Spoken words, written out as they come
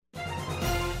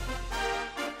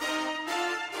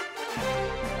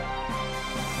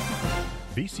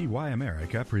VCY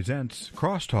America presents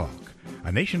Crosstalk,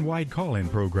 a nationwide call-in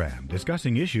program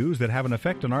discussing issues that have an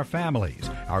effect on our families,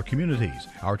 our communities,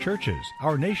 our churches,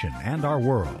 our nation, and our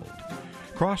world.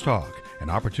 Crosstalk, an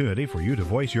opportunity for you to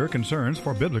voice your concerns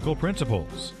for biblical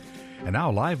principles. And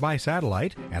now live by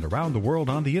satellite and around the world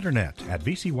on the internet at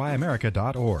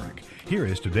vcyamerica.org. Here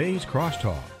is today's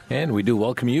Crosstalk. And we do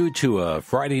welcome you to a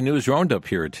Friday News Roundup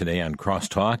here today on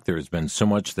Crosstalk. There's been so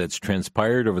much that's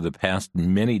transpired over the past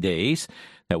many days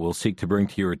that we'll seek to bring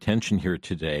to your attention here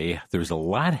today. There's a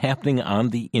lot happening on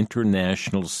the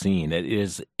international scene. It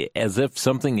is as if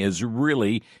something is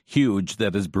really huge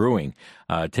that is brewing,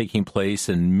 taking place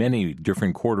in many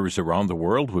different quarters around the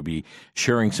world. We'll be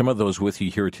sharing some of those with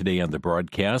you here today on the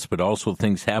broadcast, but also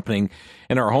things happening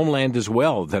in our homeland as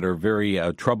well that are very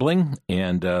troubling.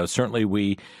 And certainly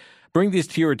we bring these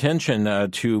to your attention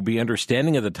to be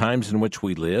understanding of the times in which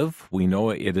we live. We know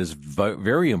it is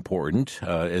very important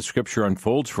as Scripture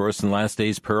unfolds for us in last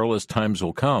days, perilous times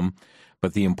will come.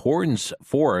 But the importance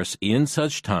for us in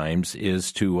such times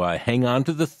is to hang on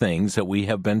to the things that we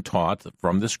have been taught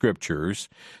from the Scriptures,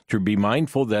 to be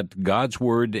mindful that God's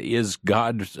Word is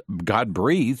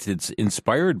God-breathed, it's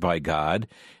inspired by God,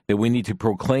 that we need to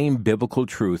proclaim biblical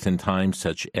truth in times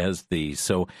such as these.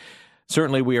 So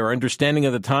certainly we are understanding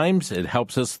of the times. It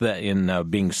helps us that in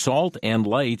being salt and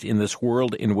light in this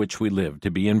world in which we live, to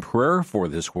be in prayer for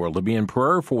this world, to be in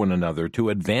prayer for one another, to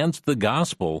advance the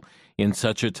gospel in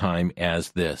such a time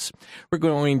as this. We're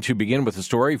going to begin with a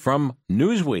story from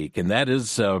Newsweek, and that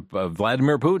is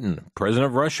Vladimir Putin, president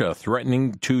of Russia,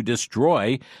 threatening to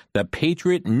destroy the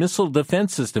Patriot missile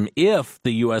defense system if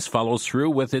the U.S. follows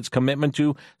through with its commitment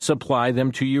to supply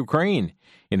them to Ukraine.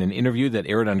 In an interview that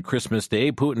aired on Christmas Day,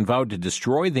 Putin vowed to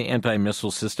destroy the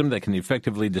anti-missile system that can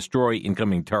effectively destroy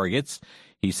incoming targets.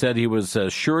 He said he was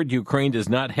assured Ukraine does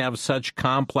not have such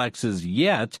complexes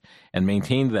yet and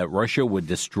maintained that Russia would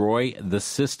destroy the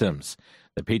systems.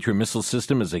 The Patriot missile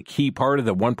system is a key part of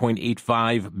the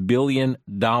 $1.85 billion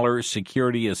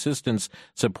security assistance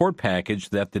support package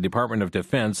that the Department of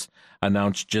Defense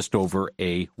announced just over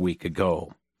a week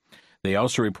ago. They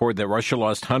also report that Russia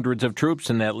lost hundreds of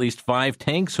troops and at least 5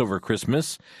 tanks over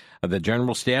Christmas. The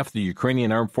General Staff of the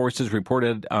Ukrainian Armed Forces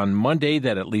reported on Monday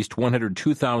that at least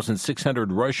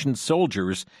 102,600 Russian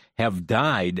soldiers have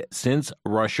died since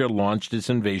Russia launched its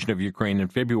invasion of Ukraine in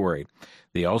February.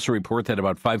 They also report that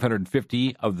about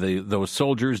 550 of those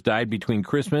soldiers died between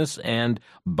Christmas and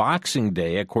Boxing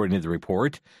Day, according to the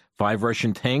report. 5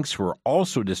 Russian tanks were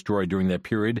also destroyed during that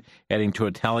period, adding to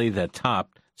a tally that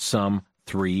topped some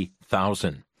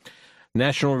 3,000.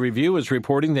 National Review is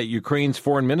reporting that Ukraine's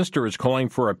foreign minister is calling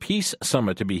for a peace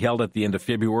summit to be held at the end of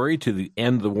February to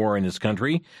end the war in his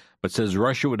country, but says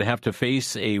Russia would have to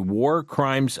face a war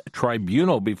crimes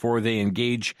tribunal before they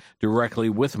engage directly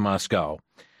with Moscow.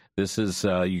 This is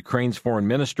Ukraine's foreign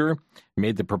minister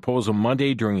made the proposal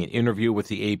Monday during an interview with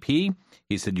the AP.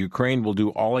 He said Ukraine will do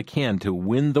all it can to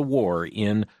win the war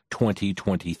in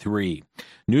 2023.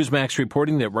 Newsmax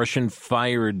reporting that Russia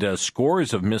fired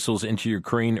scores of missiles into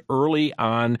Ukraine early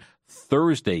on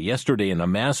yesterday, in a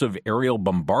massive aerial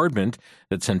bombardment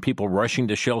that sent people rushing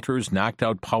to shelters, knocked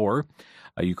out power.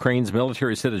 Ukraine's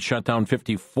military said it shot down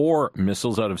 54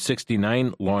 missiles out of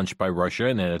 69 launched by Russia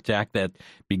in an attack that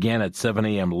began at 7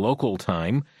 a.m. local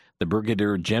time. The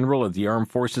Brigadier General of the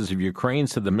Armed Forces of Ukraine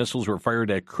said the missiles were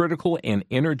fired at critical and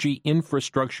energy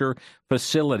infrastructure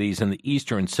facilities in the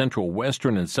eastern, central,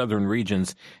 western, and southern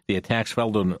regions. The attacks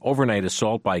followed an overnight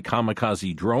assault by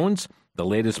kamikaze drones. The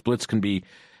latest blitz can be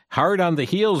hard on the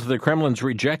heels of the Kremlin's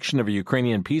rejection of a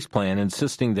Ukrainian peace plan,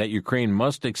 insisting that Ukraine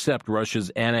must accept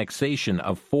Russia's annexation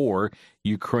of 4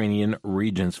 Ukrainian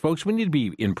regions. Folks, we need to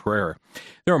be in prayer.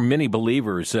 There are many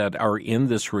believers that are in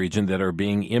this region that are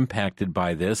being impacted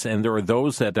by this, and there are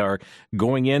those that are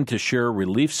going in to share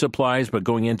relief supplies, but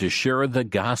going in to share the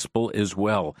gospel as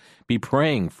well. Be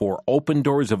praying for open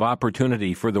doors of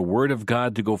opportunity for the word of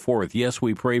God to go forth. Yes,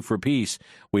 we pray for peace.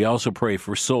 We also pray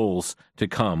for souls to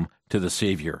come to the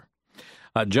Savior.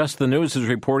 Just the News is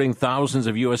reporting thousands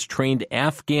of U.S.-trained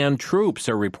Afghan troops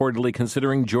are reportedly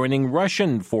considering joining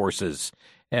Russian forces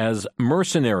as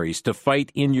mercenaries to fight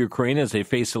in Ukraine as they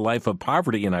face a life of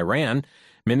poverty in Iran.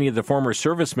 Many of the former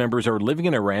service members are living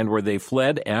in Iran, where they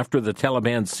fled after the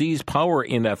Taliban seized power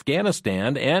in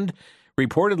Afghanistan, and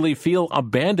reportedly feel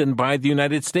abandoned by the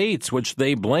United States, which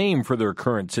they blame for their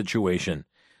current situation.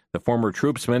 The former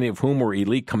troops, many of whom were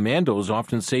elite commandos,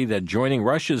 often say that joining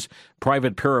Russia's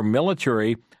private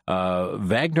paramilitary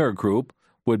Wagner Group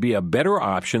would be a better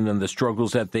option than the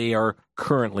struggles that they are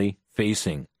currently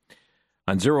facing.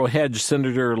 On Zero Hedge,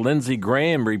 Senator Lindsey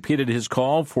Graham repeated his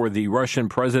call for the Russian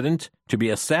president to be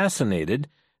assassinated,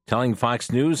 telling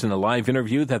Fox News in a live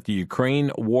interview that the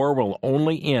Ukraine war will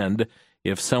only end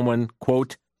if someone,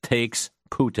 quote, takes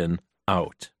Putin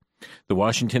out. The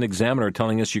Washington Examiner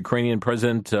telling us Ukrainian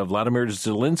President Vladimir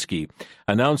Zelensky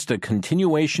announced a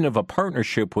continuation of a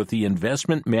partnership with the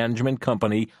investment management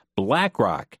company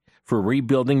BlackRock for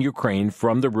rebuilding Ukraine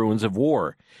from the ruins of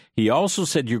war. He also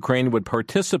said Ukraine would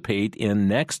participate in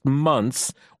next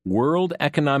month's World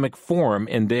Economic Forum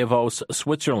in Davos,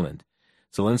 Switzerland.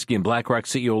 Zelensky and BlackRock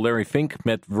CEO Larry Fink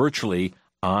met virtually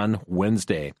on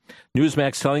Wednesday.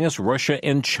 Newsmax telling us Russia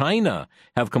and China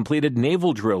have completed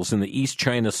naval drills in the East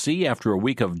China Sea after a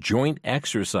week of joint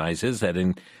exercises that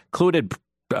included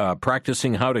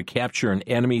practicing how to capture an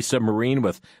enemy submarine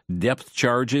with depth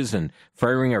charges and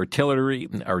firing artillery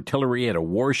at a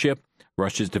warship,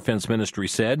 Russia's defense ministry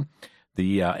said.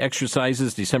 The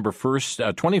exercises, December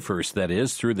 21st, that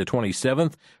is, through the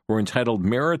 27th, were entitled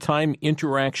Maritime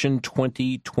Interaction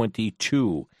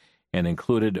 2022 and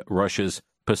included Russia's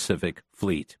Pacific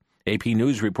Fleet. AP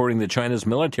News reporting that China's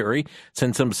military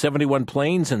sent some 71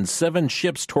 planes and 7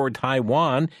 ships toward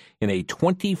Taiwan in a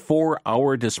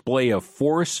 24-hour display of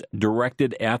force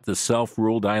directed at the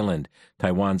self-ruled island,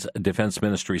 Taiwan's defense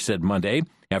ministry said Monday,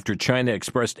 after China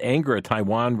expressed anger at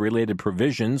Taiwan-related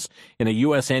provisions in a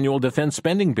U.S. annual defense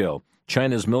spending bill.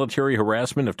 China's military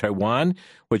harassment of Taiwan,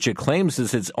 which it claims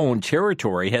is its own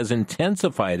territory, has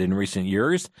intensified in recent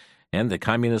years, and the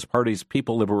Communist Party's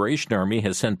People Liberation Army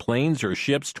has sent planes or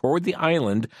ships toward the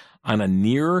island on a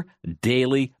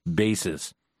near-daily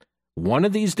basis. One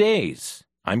of these days,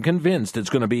 I'm convinced it's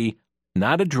going to be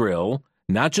not a drill,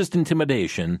 not just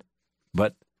intimidation,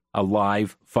 but a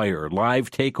live fire,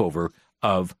 live takeover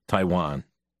of Taiwan.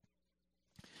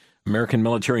 American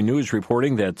Military News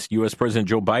reporting that U.S. President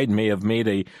Joe Biden may have made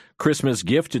a Christmas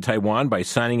gift to Taiwan by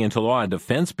signing into law a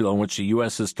defense bill in which the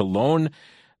U.S. is to loan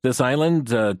this island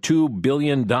 $2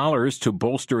 billion to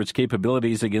bolster its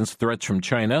capabilities against threats from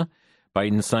China.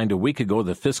 Biden signed a week ago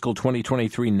the fiscal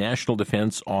 2023 National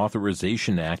Defense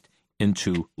Authorization Act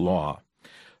into law.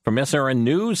 From SRN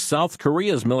News, South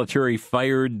Korea's military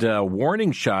fired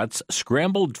warning shots,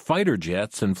 scrambled fighter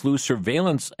jets, and flew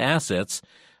surveillance assets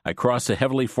across a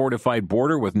heavily fortified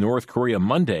border with North Korea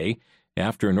Monday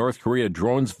after North Korea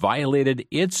drones violated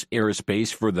its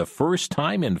airspace for the first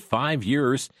time in 5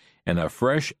 years and a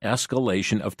fresh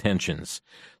escalation of tensions.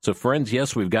 So, friends,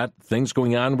 yes, we've got things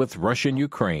going on with Russia and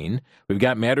Ukraine. We've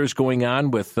got matters going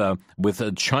on with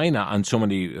China on so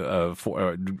many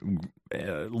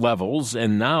levels.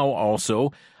 And now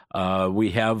also we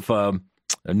have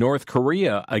North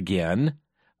Korea again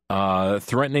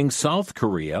threatening South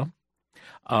Korea.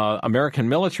 American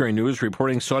Military News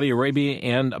reporting Saudi Arabia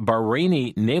and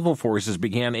Bahraini naval forces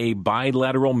began a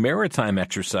bilateral maritime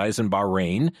exercise in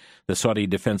Bahrain, the Saudi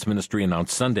Defense Ministry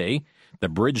announced Sunday. The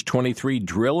Bridge 23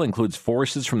 drill includes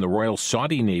forces from the Royal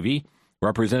Saudi Navy,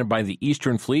 represented by the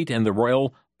Eastern Fleet and the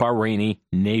Royal Bahraini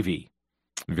Navy.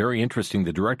 Very interesting.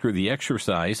 The director of the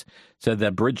exercise said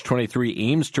that Bridge 23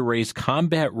 aims to raise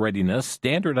combat readiness,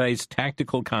 standardize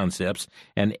tactical concepts,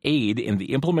 and aid in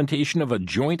the implementation of a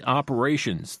joint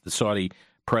operations, the Saudi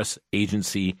press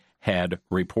agency had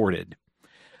reported.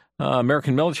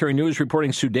 American Military News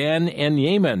reporting Sudan and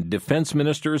Yemen defense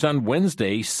ministers on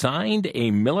Wednesday signed a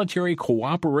military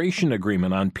cooperation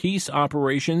agreement on peace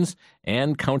operations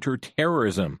and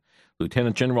counterterrorism.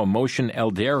 Lieutenant General Mohsen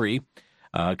Eldari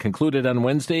concluded on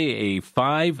Wednesday a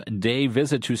 5-day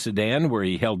visit to Sudan where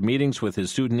he held meetings with his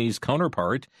Sudanese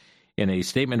counterpart. In a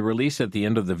statement released at the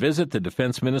end of the visit, the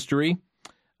defense ministry,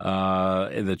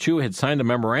 the two had signed a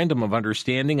memorandum of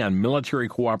understanding on military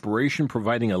cooperation,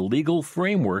 providing a legal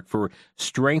framework for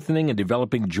strengthening and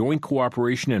developing joint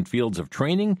cooperation in fields of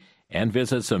training and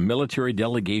visits of military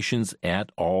delegations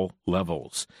at all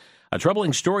levels. A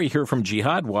troubling story here from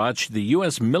Jihad Watch. The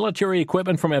U.S. military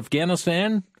equipment from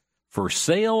Afghanistan for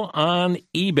sale on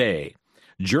eBay.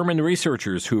 German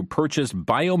researchers who purchased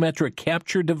biometric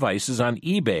capture devices on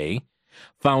eBay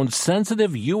found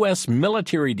sensitive U.S.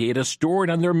 military data stored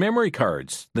on their memory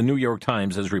cards, the New York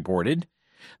Times has reported.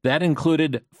 That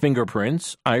included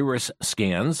fingerprints, iris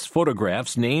scans,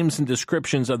 photographs, names, and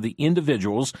descriptions of the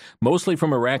individuals, mostly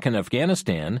from Iraq and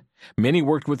Afghanistan. Many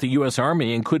worked with the U.S.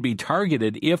 Army and could be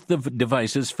targeted if the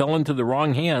devices fell into the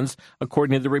wrong hands,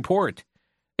 according to the report.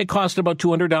 It cost about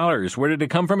 $200. Where did it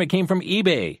come from? It came from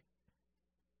eBay.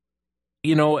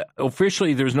 You know,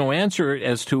 officially there's no answer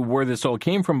as to where this all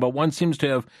came from, but one seems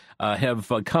to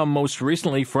have come most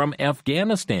recently from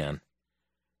Afghanistan.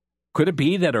 Could it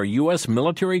be that our U.S.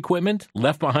 military equipment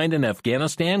left behind in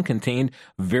Afghanistan contained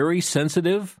very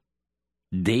sensitive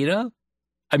data?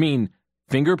 I mean,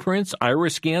 fingerprints,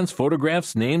 iris scans,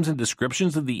 photographs, names, and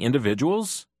descriptions of the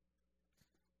individuals?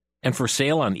 And for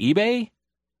sale on eBay?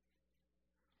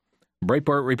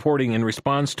 Breitbart reporting in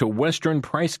response to Western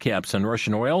price caps on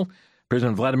Russian oil,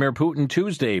 President Vladimir Putin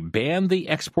Tuesday banned the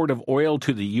export of oil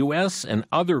to the U.S. and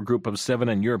other Group of Seven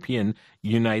and European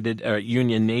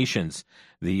Union nations.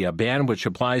 The ban, which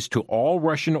applies to all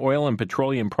Russian oil and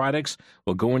petroleum products,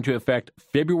 will go into effect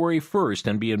February 1st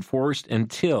and be enforced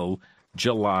until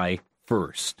July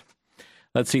 1st.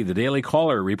 Let's see, the Daily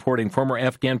Caller reporting former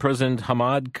Afghan President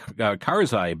Hamid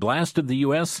Karzai blasted the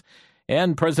U.S.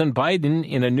 and President Biden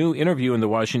in a new interview in the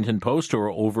Washington Post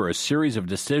over a series of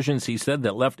decisions he said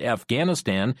that left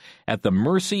Afghanistan at the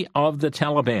mercy of the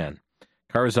Taliban.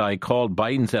 Karzai called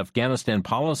Biden's Afghanistan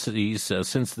policies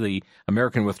since the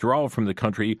American withdrawal from the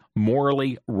country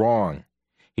morally wrong.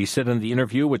 He said in the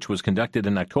interview, which was conducted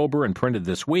in October and printed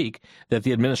this week, that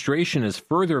the administration is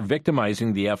further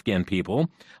victimizing the Afghan people.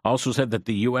 Also said that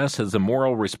the U.S. has a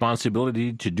moral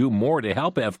responsibility to do more to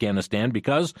help Afghanistan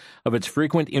because of its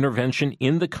frequent intervention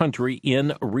in the country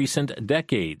in recent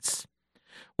decades.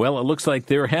 Well, it looks like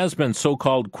there has been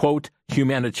so-called, quote,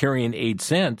 humanitarian aid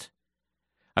sent.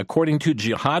 According to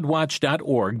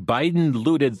jihadwatch.org, Biden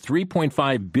looted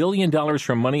 $3.5 billion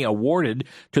from money awarded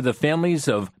to the families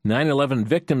of 9/11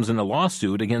 victims in a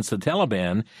lawsuit against the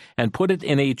Taliban and put it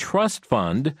in a trust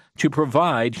fund to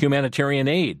provide humanitarian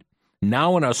aid.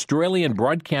 Now an Australian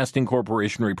Broadcasting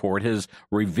Corporation report has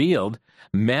revealed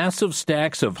massive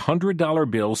stacks of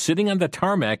 $100 bills sitting on the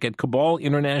tarmac at Kabul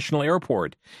International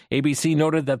Airport. ABC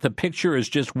noted that the picture is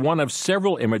just one of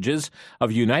several images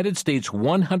of United States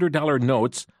 $100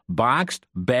 notes boxed,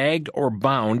 bagged, or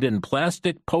bound in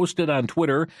plastic posted on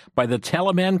Twitter by the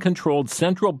Taliban-controlled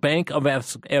Central Bank of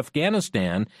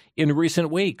Afghanistan in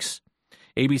recent weeks.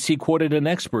 ABC quoted an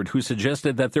expert who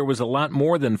suggested that there was a lot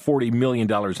more than $40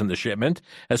 million in the shipment,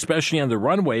 especially on the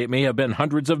runway. It may have been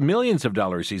hundreds of millions of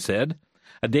dollars, he said.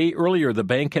 A day earlier, the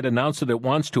bank had announced that it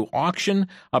wants to auction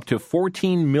up to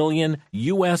 $14 million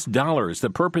U.S. dollars. The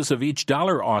purpose of each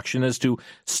dollar auction is to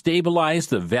stabilize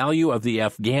the value of the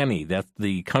Afghani, that's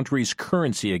the country's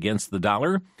currency, against the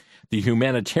dollar. The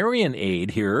humanitarian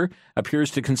aid here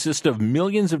appears to consist of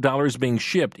millions of dollars being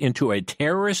shipped into a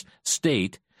terrorist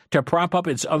state to prop up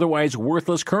its otherwise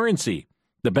worthless currency.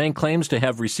 The bank claims to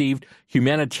have received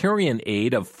humanitarian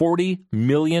aid of $40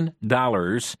 million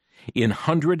in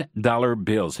 $100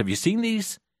 bills. Have you seen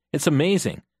these? It's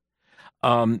amazing.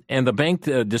 And the bank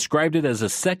described it as a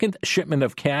second shipment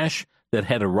of cash that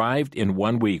had arrived in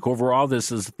 1 week. Overall, this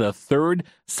is the third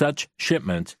such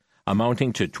shipment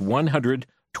amounting to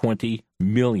 $120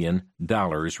 million,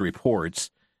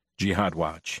 reports Jihad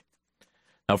Watch.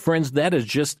 Now, friends, that is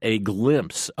just a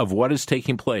glimpse of what is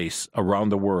taking place around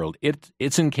the world.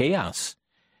 It's in chaos.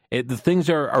 The things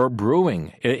are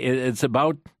brewing. It's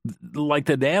about like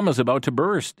the dam is about to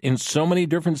burst in so many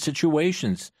different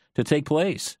situations to take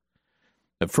place.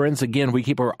 But friends, again, we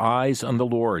keep our eyes on the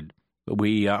Lord.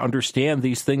 We understand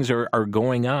these things are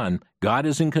going on. God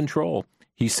is in control.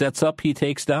 He sets up, he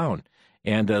takes down.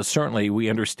 And certainly we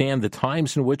understand the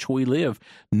times in which we live,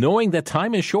 knowing that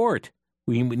time is short.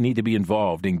 We need to be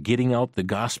involved in getting out the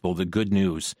gospel, the good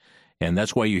news. And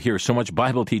that's why you hear so much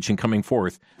Bible teaching coming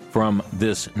forth from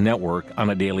this network on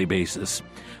a daily basis.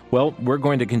 Well, we're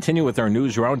going to continue with our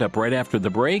news roundup right after the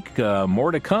break.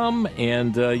 More to come,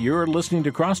 and you're listening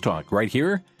to Crosstalk right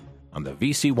here on the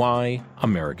VCY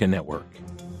American Network.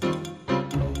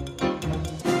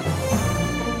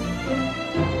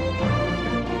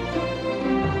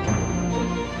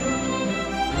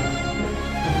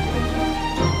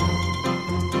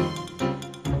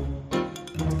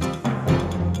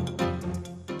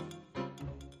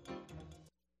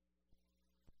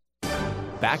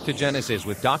 Back to Genesis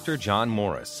with Dr. John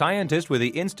Morris, scientist with the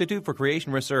Institute for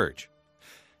Creation Research.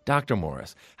 Dr.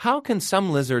 Morris, how can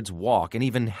some lizards walk and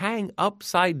even hang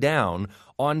upside down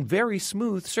on very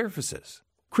smooth surfaces?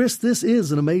 Chris, this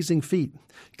is an amazing feat.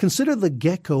 Consider the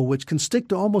gecko, which can stick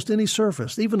to almost any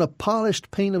surface, even a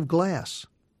polished pane of glass.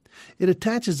 It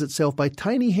attaches itself by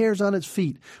tiny hairs on its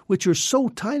feet, which are so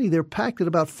tiny they're packed at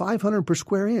about 500 per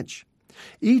square inch.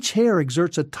 Each hair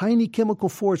exerts a tiny chemical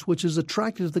force which is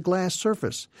attracted to the glass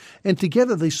surface, and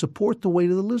together they support the weight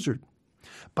of the lizard.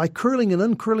 By curling and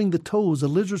uncurling the toes, the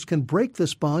lizards can break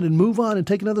this bond and move on and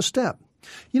take another step.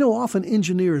 You know, often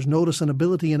engineers notice an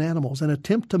ability in animals and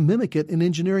attempt to mimic it in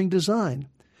engineering design.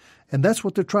 And that's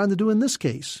what they're trying to do in this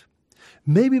case.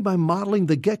 Maybe by modeling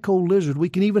the gecko lizard, we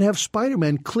can even have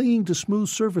Spider-Man clinging to smooth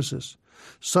surfaces.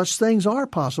 Such things are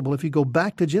possible if you go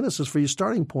back to Genesis for your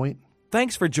starting point.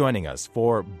 Thanks for joining us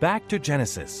for Back to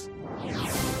Genesis.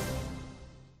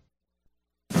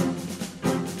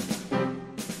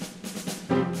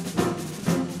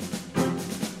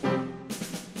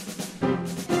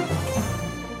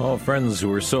 Friends,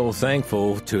 we're so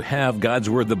thankful to have God's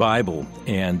Word, the Bible,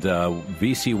 and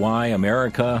VCY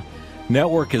America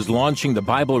Network is launching the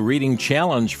Bible Reading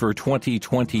Challenge for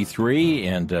 2023,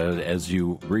 and as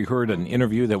you reheard an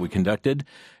interview that we conducted,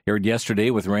 aired yesterday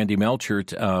with Randy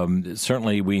Melchert,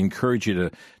 certainly we encourage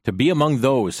you to be among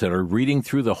those that are reading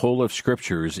through the whole of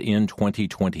Scriptures in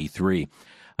 2023.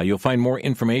 You'll find more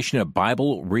information at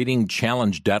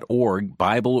BibleReadingChallenge.org,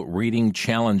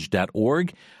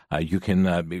 BibleReadingChallenge.org. You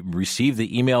can receive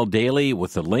the email daily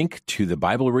with a link to the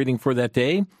Bible reading for that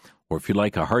day, or if you'd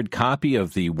like a hard copy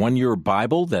of the one-year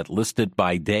Bible that lists it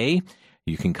by day,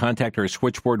 you can contact our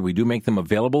switchboard. We do make them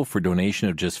available for donation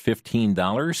of just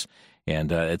 $15,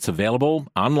 and it's available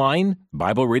online,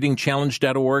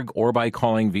 BibleReadingChallenge.org, or by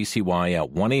calling VCY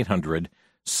at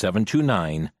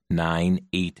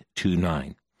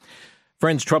 1-800-729-9829.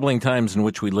 Friends, troubling times in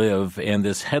which we live, and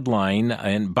this headline,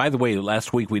 and by the way,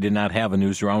 last week we did not have a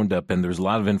news roundup, and there's a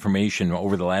lot of information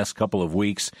over the last couple of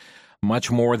weeks,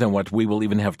 much more than what we will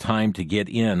even have time to get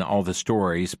in, all the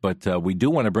stories, but we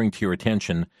do want to bring to your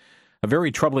attention a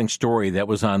very troubling story that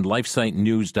was on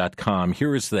LifeSiteNews.com.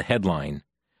 Here is the headline: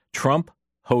 Trump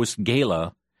hosts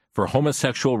gala for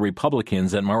homosexual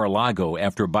Republicans at Mar-a-Lago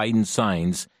after Biden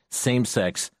signs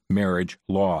same-sex marriage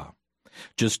law.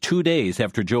 Just 2 days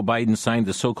after Joe Biden signed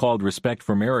the so-called Respect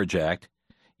for Marriage Act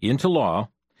into law,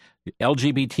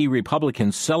 LGBT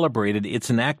Republicans celebrated its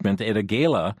enactment at a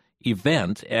gala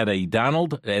event at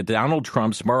Donald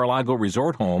Trump's Mar-a-Lago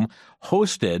resort home,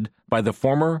 hosted by the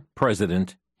former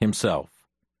president himself.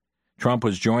 Trump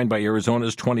was joined by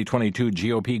Arizona's 2022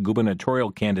 GOP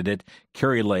gubernatorial candidate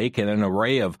Kari Lake and an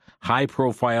array of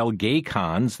high-profile gay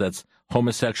cons, that's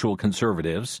homosexual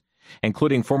conservatives,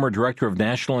 including former Director of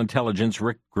National Intelligence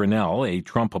Rick Grenell, a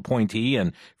Trump appointee,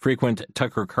 and frequent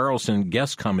Tucker Carlson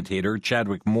guest commentator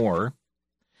Chadwick Moore.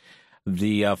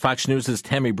 The Fox News'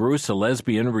 Tammy Bruce, a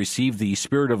lesbian, received the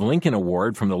Spirit of Lincoln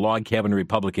Award from the Log Cabin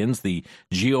Republicans, the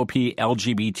GOP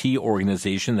LGBT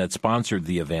organization that sponsored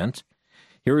the event.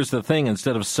 Here's the thing: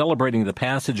 instead of celebrating the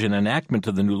passage and enactment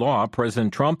of the new law,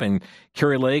 President Trump and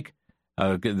Kari Lake,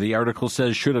 the article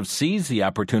says, should have seized the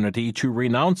opportunity to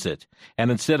renounce it. And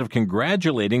instead of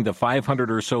congratulating the 500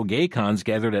 or so gay cons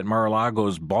gathered at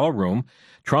Mar-a-Lago's ballroom,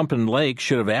 Trump and Lake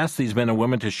should have asked these men and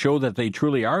women to show that they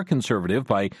truly are conservative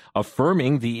by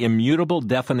affirming the immutable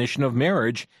definition of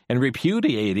marriage and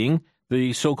repudiating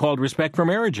the so-called Respect for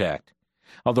Marriage Act.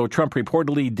 Although Trump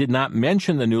reportedly did not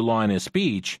mention the new law in his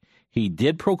speech, he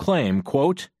did proclaim,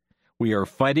 quote, "We are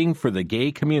fighting for the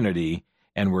gay community,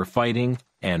 and we're fighting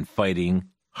and fighting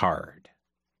hard."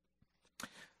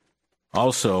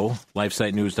 Also,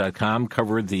 LifeSiteNews.com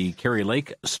covered the Kari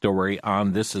Lake story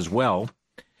on this as well,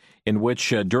 in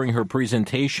which during her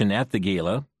presentation at the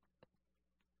gala,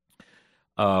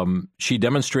 she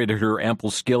demonstrated her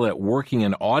ample skill at working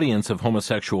an audience of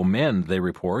homosexual men, they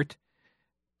report.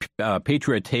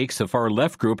 Patriot Takes, a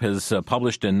far-left group, has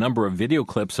published a number of video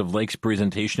clips of Lake's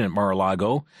presentation at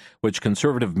Mar-a-Lago, which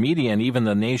conservative media and even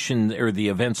the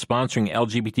event sponsoring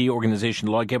LGBT organization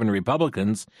Log Cabin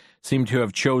Republicans seem to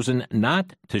have chosen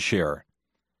not to share.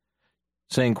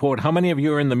 Saying, quote, "How many of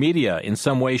you are in the media in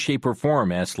some way, shape, or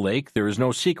form?" asked Lake. "There is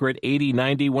no secret. 80,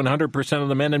 90, 100% of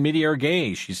the men in media are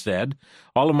gay," she said.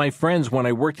 "All of my friends when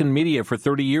I worked in media for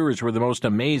 30 years were the most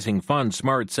amazing, fun,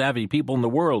 smart, savvy people in the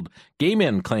world. Gay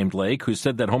men," claimed Lake, who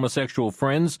said that homosexual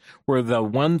friends were the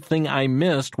one thing I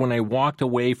missed when I walked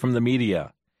away from the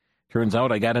media. "Turns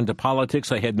out I got into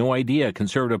politics. I had no idea.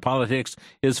 Conservative politics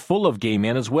is full of gay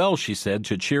men as well," she said,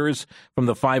 to cheers from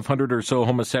the 500 or so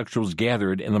homosexuals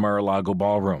gathered in the Mar-a-Lago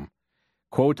ballroom.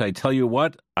 Quote, "I tell you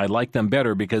what, I like them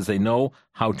better because they know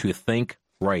how to think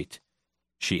right,"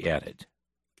 she added.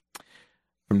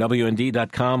 From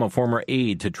WND.com, a former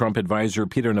aide to Trump advisor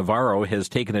Peter Navarro has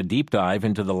taken a deep dive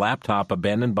into the laptop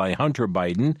abandoned by Hunter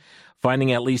Biden,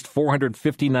 finding at least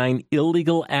 459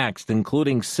 illegal acts,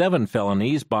 including 7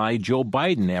 felonies by Joe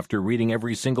Biden, after reading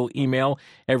every single email,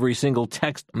 every single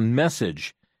text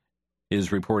message,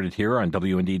 is reported here on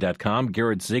WND.com.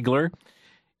 Garrett Ziegler,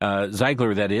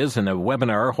 that is, in a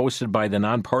webinar hosted by the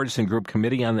nonpartisan group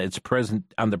Committee on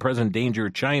the Present Danger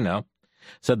China,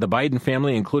 said the Biden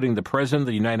family, including the President of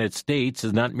the United States,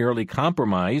 is not merely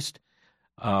compromised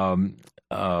by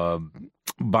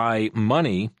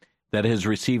money that is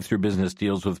received through business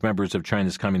deals with members of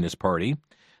China's Communist Party.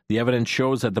 The evidence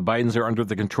shows that the Bidens are under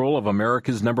the control of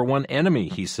America's number one enemy,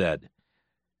 he said.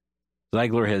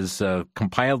 Ziegler has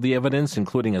compiled the evidence,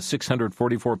 including a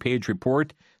 644-page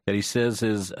report that he says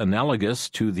is analogous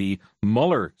to the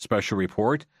Mueller special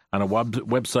report on a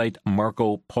website,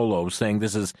 Marco Polo, saying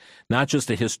this is not just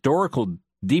a historical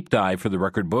deep dive for the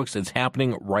record books, it's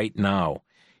happening right now.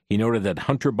 He noted that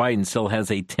Hunter Biden still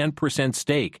has a 10%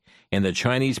 stake in the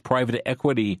Chinese private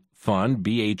equity fund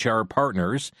BHR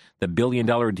Partners, the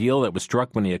billion-dollar deal that was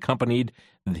struck when he accompanied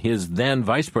his then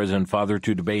vice president father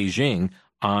to Beijing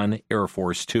on Air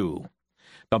Force Two.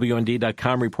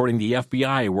 WND.com reporting the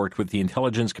FBI worked with the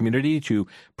intelligence community to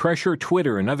pressure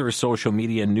Twitter and other social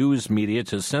media news media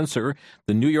to censor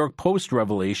the New York Post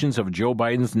revelations of Joe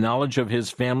Biden's knowledge of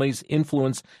his family's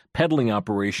influence peddling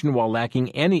operation while lacking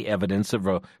any evidence of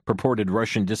a purported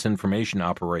Russian disinformation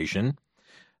operation.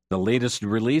 The latest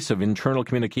release of internal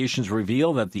communications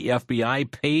reveal that the FBI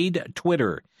paid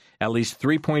Twitter at least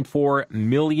 $3.4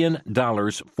 million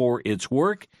for its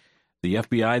work. The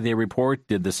FBI, they report,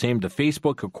 did the same to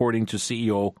Facebook, according to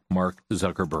CEO Mark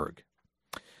Zuckerberg.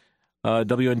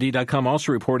 WND.com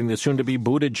also reporting the soon-to-be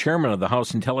booted chairman of the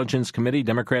House Intelligence Committee,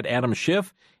 Democrat Adam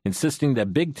Schiff, insisting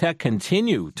that big tech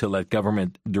continue to let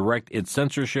government direct its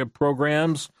censorship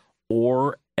programs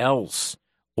or else.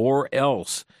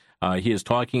 He is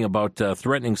talking about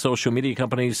threatening social media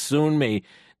companies may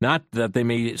not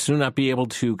be able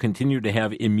to continue to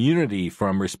have immunity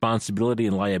from responsibility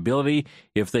and liability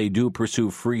if they do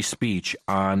pursue free speech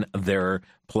on their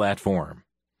platform.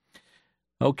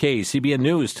 Okay, CBN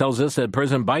News tells us that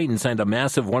President Biden signed a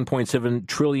massive $1.7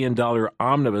 trillion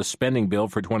omnibus spending bill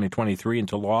for 2023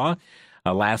 into law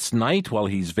last night while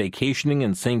he's vacationing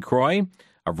in St. Croix,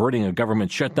 averting a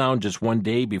government shutdown just one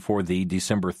day before the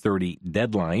December 30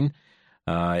 deadline.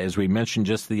 As we mentioned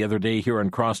just the other day here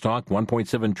on Crosstalk,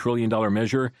 $1.7 trillion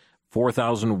measure,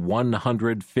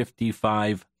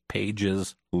 4,155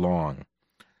 pages long.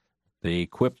 They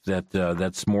quipped that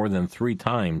that's more than 3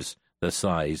 times the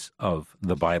size of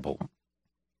the Bible.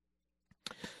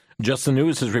 Just the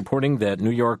News is reporting that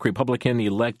New York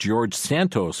Republican-elect George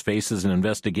Santos faces an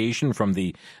investigation from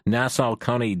the Nassau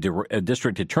County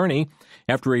District Attorney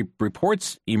after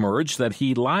reports emerged that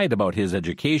he lied about his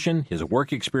education, his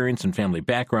work experience, and family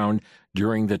background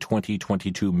during the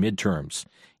 2022 midterms.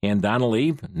 Ann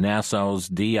Donnelly, Nassau's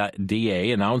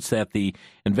DA, announced that the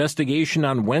investigation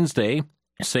on Wednesday,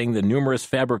 saying the numerous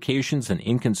fabrications and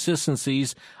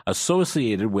inconsistencies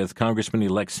associated with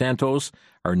Congressman-elect Santos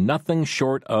are nothing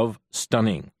short of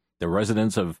stunning. The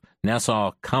residents of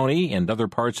Nassau County and other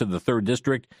parts of the 3rd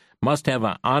District must have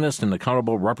an honest and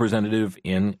accountable representative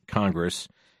in Congress.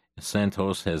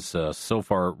 Santos has so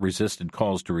far resisted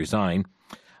calls to resign.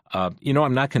 I'm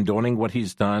not condoning what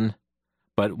he's done,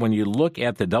 but when you look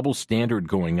at the double standard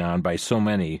going on by so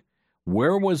many,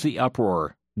 where was the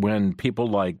uproar when people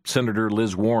like Senator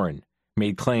Liz Warren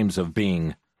made claims of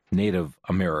being Native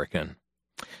American?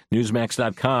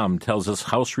 Newsmax.com tells us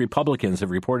House Republicans have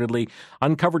reportedly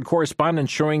uncovered correspondence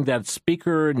showing that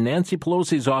Speaker Nancy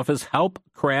Pelosi's office helped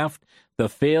craft the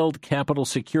failed Capitol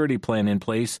security plan in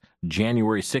place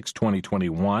January 6,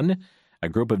 2021. A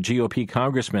group of GOP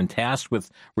congressmen tasked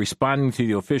with responding to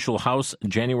the official House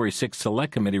January 6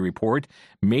 Select Committee report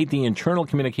made the internal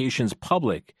communications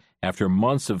public after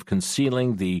months of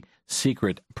concealing the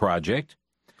secret project.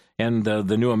 And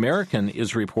the New American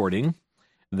is reporting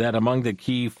that among the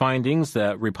key findings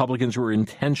that Republicans were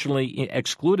intentionally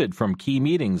excluded from key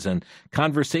meetings and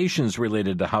conversations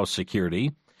related to House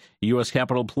security. U.S.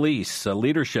 Capitol Police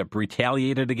leadership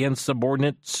retaliated against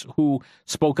subordinates who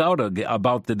spoke out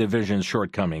about the division's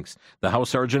shortcomings. The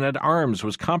House Sergeant at Arms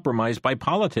was compromised by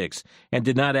politics and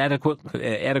did not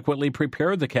adequately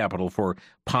prepare the Capitol for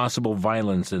possible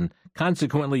violence, and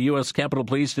consequently, U.S. Capitol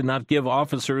Police did not give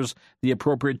officers the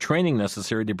appropriate training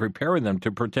necessary to prepare them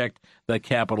to protect the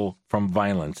Capitol from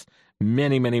violence.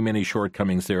 Many, many, many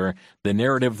shortcomings there. The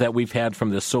narrative that we've had from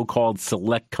the so-called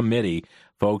Select Committee,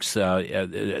 folks,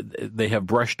 they have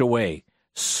brushed away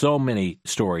so many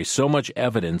stories, so much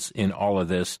evidence in all of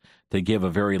this to give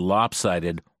a very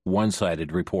lopsided,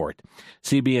 one-sided report.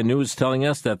 CBN News telling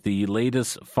us that the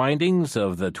latest findings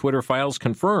of the Twitter files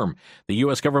confirm the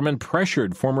U.S. government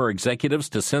pressured former executives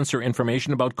to censor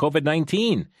information about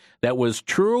COVID-19 that was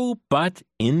true but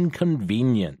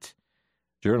inconvenient.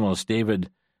 Journalist David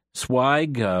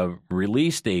Zweig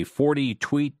released a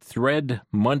 40-tweet thread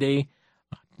Monday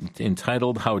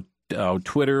entitled How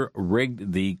Twitter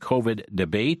Rigged the COVID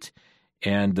Debate,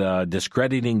 and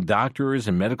discrediting doctors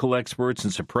and medical experts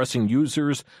and suppressing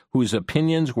users whose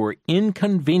opinions were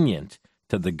inconvenient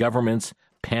to the government's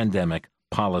pandemic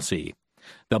policy.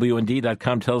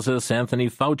 WND.com tells us Anthony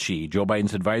Fauci, Joe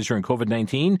Biden's advisor on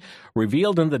COVID-19,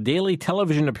 revealed in the daily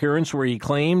television appearance where he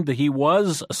claimed that he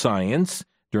was science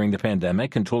during the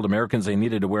pandemic and told Americans they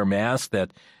needed to wear masks,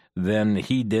 that then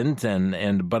he didn't,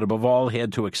 but above all, he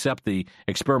had to accept the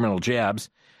experimental jabs.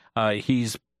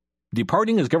 He's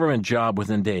departing his government job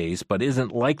within days, but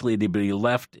isn't likely to be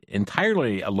left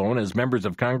entirely alone, as members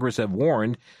of Congress have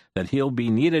warned that he'll be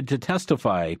needed to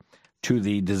testify to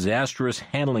the disastrous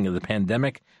handling of the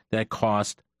pandemic that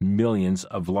cost millions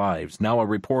of lives. Now a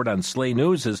report on Slay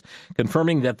News is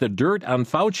confirming that the dirt on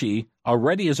Fauci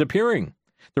already is appearing.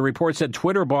 The report said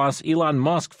Twitter boss Elon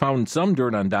Musk found some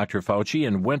dirt on Dr. Fauci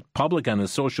and went public on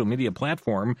his social media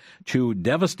platform to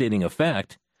devastating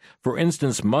effect. For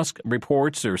instance, Musk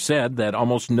reports or said that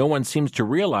almost no one seems to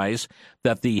realize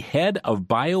that the head of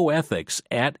bioethics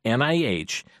at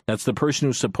NIH, that's the person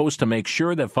who's supposed to make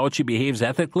sure that Fauci behaves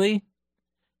ethically,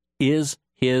 is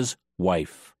his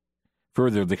wife.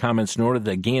 Further, the comments noted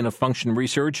that gain-of-function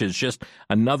research is just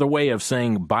another way of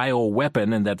saying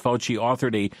bioweapon, and that Fauci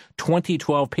authored a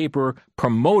 2012 paper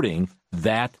promoting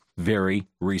that very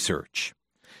research.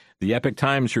 The Epoch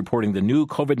Times reporting the new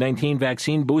COVID-19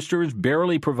 vaccine boosters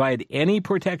barely provide any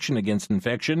protection against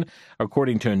infection.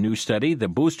 According to a new study, the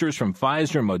boosters from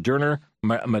Pfizer and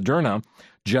Moderna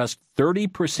just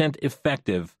 30%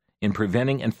 effective in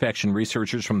preventing infection,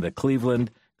 researchers from the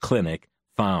Cleveland Clinic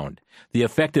found. The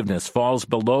effectiveness falls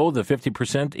below the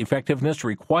 50% effectiveness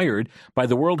required by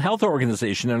the World Health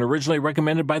Organization and originally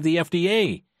recommended by the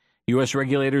FDA. U.S.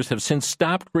 regulators have since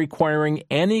stopped requiring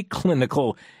any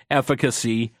clinical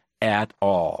efficacy at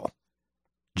all.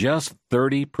 Just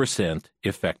 30%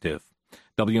 effective.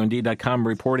 WND.com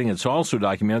reporting it's also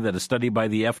documented that a study by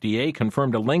the FDA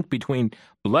confirmed a link between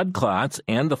blood clots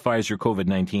and the Pfizer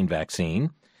COVID-19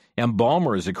 vaccine.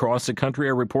 Embalmers across the country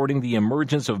are reporting the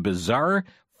emergence of bizarre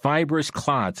fibrous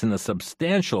clots in a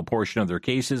substantial portion of their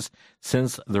cases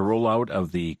since the rollout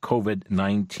of the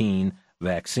COVID-19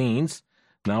 vaccines.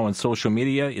 Now on social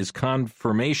media is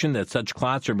confirmation that such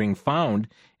clots are being found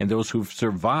in those who've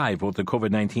survived both the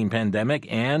COVID-19 pandemic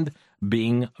and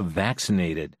being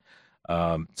vaccinated.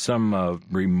 Some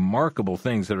remarkable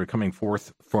things that are coming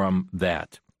forth from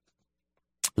that.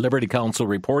 Liberty Counsel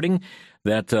reporting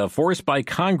that forced by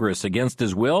Congress against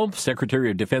his will,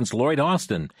 Secretary of Defense Lloyd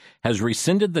Austin has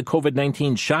rescinded the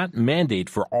COVID-19 shot mandate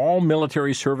for all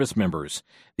military service members.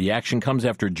 The action comes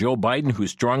after Joe Biden, who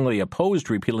strongly opposed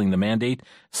repealing the mandate,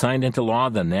 signed into law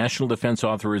the National Defense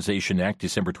Authorization Act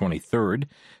December 23rd.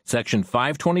 Section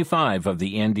 525 of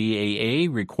the NDAA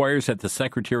requires that the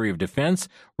Secretary of Defense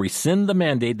rescind the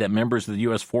mandate that members of the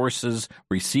U.S. forces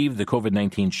receive the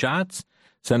COVID-19 shots.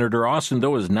 Senator Austin,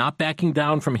 though, is not backing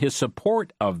down from his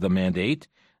support of the mandate,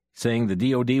 saying the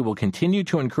DOD will continue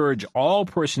to encourage all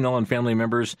personnel and family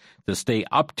members to stay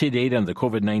up to date on the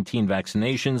COVID-19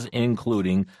 vaccinations,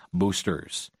 including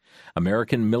boosters.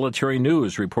 American Military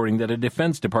News reporting that a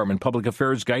Defense Department Public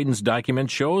Affairs guidance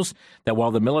document shows that while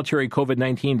the military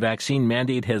COVID-19 vaccine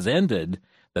mandate has ended,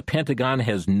 the Pentagon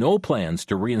has no plans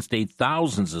to reinstate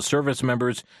thousands of service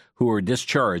members who were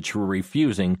discharged for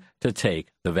refusing to take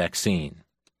the vaccine.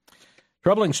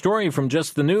 Troubling story from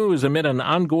Just the News amid an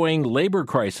ongoing labor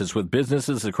crisis with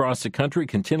businesses across the country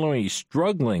continually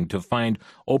struggling to find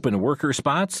open worker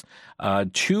spots.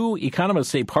 Two economists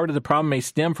say part of the problem may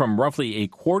stem from roughly a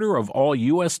quarter of all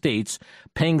U.S. states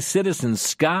paying citizens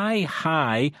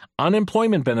sky-high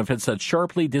unemployment benefits that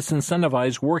sharply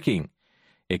disincentivize working.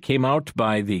 It came out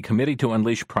by the Committee to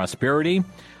Unleash Prosperity.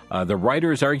 The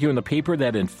writers argue in the paper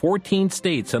that in 14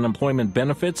 states, unemployment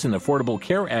benefits and Affordable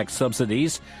Care Act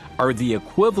subsidies are the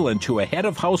equivalent to a head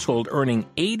of household earning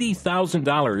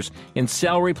 $80,000 in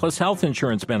salary plus health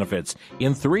insurance benefits.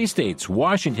 In 3 states,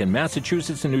 Washington,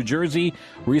 Massachusetts, and New Jersey,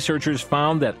 researchers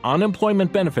found that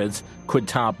unemployment benefits could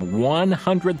top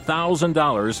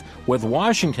 $100,000, with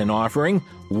Washington offering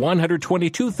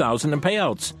 $122,000 in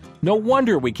payouts. No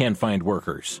wonder we can't find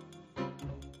workers.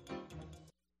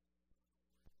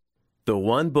 The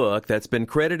one book that's been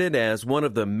credited as one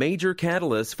of the major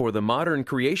catalysts for the modern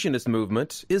creationist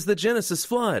movement is The Genesis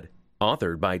Flood,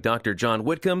 authored by Dr. John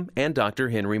Whitcomb and Dr.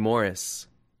 Henry Morris.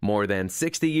 More than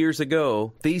 60 years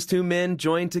ago, these two men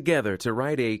joined together to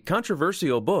write a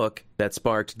controversial book that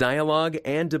sparked dialogue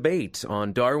and debate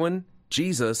on Darwin,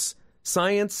 Jesus,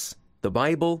 science, the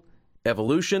Bible,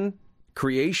 evolution,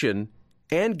 creation,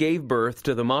 and gave birth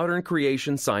to the modern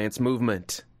creation science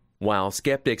movement. While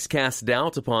skeptics cast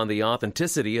doubt upon the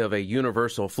authenticity of a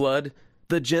universal flood,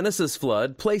 the Genesis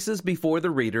Flood places before the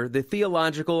reader the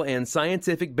theological and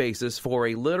scientific basis for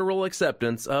a literal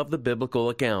acceptance of the biblical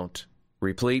account.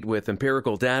 Replete with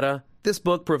empirical data, this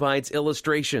book provides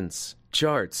illustrations,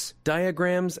 charts,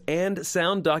 diagrams, and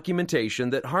sound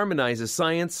documentation that harmonizes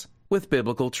science with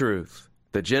biblical truth.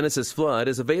 The Genesis Flood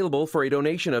is available for a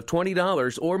donation of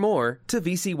 $20 or more to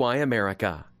VCY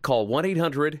America. Call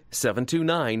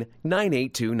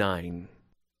 1-800-729-9829.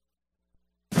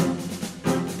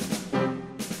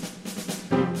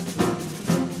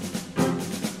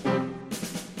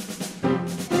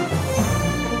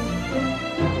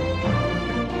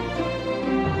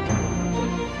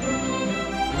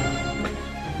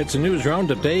 It's a news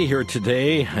roundup day here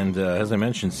today, and as I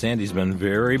mentioned, Sandy's been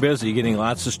very busy getting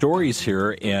lots of stories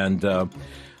here, and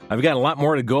I've got a lot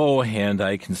more to go, and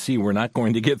I can see we're not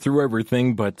going to get through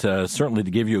everything, but certainly to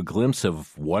give you a glimpse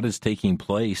of what is taking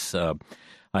place.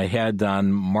 I had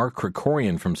on Mark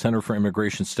Krikorian from Center for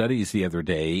Immigration Studies the other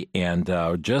day, and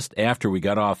just after we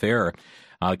got off air,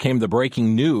 came the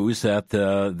breaking news that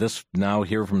this now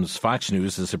here from Fox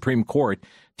News, the Supreme Court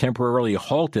temporarily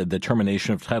halted the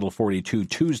termination of Title 42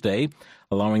 Tuesday,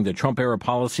 allowing the Trump-era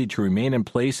policy to remain in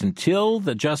place until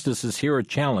the justices hear a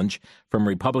challenge from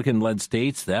Republican-led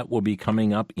states. That will be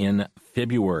coming up in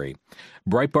February.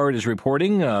 Breitbart is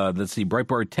reporting that the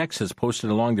Breitbart Texas posted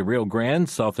along the Rio Grande,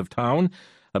 south of town,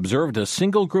 observed a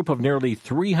single group of nearly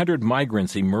 300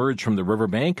 migrants emerge from the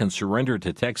riverbank and surrender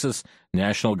to Texas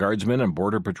National Guardsmen and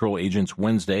Border Patrol agents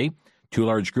Wednesday. Two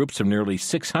large groups of nearly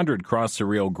 600 crossed the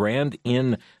Rio Grande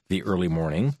in the early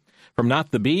morning. From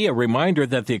Not the Bee, a reminder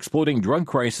that the exploding drug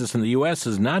crisis in the U.S.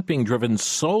 is not being driven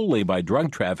solely by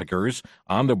drug traffickers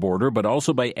on the border, but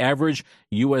also by average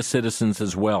U.S. citizens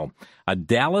as well. A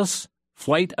Dallas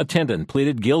flight attendant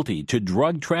pleaded guilty to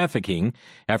drug trafficking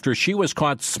after she was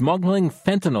caught smuggling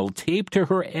fentanyl taped to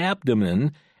her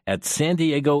abdomen at San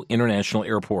Diego International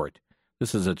Airport.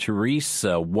 This is a Therese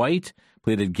White,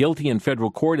 pleaded guilty in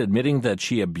federal court, admitting that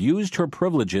she abused her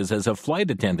privileges as a flight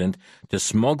attendant to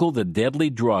smuggle the deadly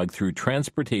drug through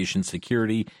Transportation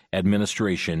Security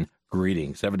Administration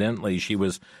greetings. Evidently, she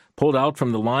was pulled out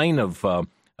from the line for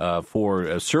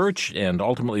a search and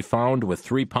ultimately found with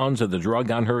 3 pounds of the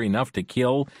drug on her, enough to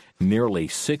kill nearly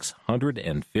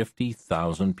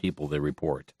 650,000 people, they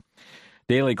report.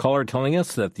 Daily Caller telling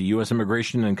us that the U.S.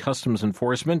 Immigration and Customs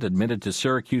Enforcement admitted to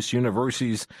Syracuse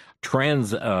University's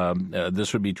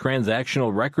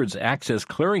Transactional Records Access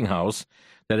Clearinghouse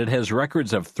that it has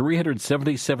records of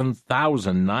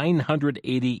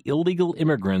 377,980 illegal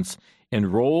immigrants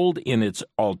enrolled in its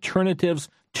Alternatives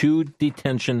to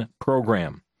Detention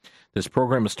program. This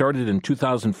program started in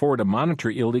 2004 to monitor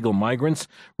illegal migrants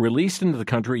released into the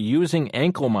country using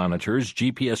ankle monitors,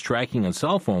 GPS tracking, and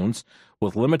cell phones.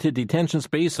 With limited detention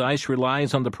space, ICE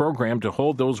relies on the program to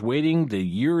hold those waiting the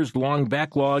years-long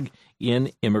backlog in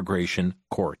immigration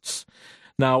courts.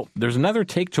 Now, there's another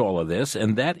take to all of this,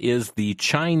 and that is the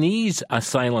Chinese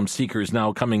asylum seekers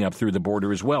now coming up through the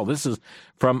border as well. This is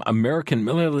from American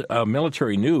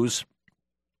Military News,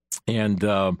 and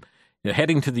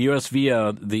heading to the U.S.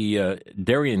 via the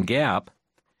Darien Gap.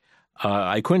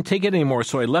 I couldn't take it anymore,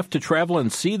 so I left to travel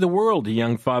and see the world, a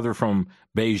young father from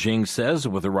Beijing says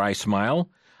with a wry smile.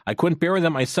 I couldn't bear that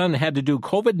my son had to do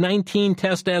COVID-19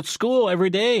 test at school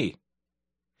every day.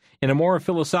 In a more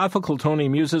philosophical tone, he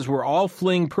muses, we're all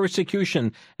fleeing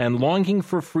persecution and longing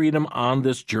for freedom on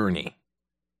this journey.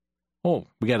 Oh,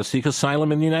 we got to seek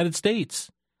asylum in the United States.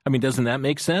 I mean, doesn't that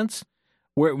make sense?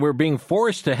 We're being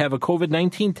forced to have a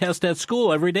COVID-19 test at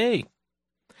school every day.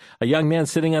 A young man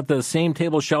sitting at the same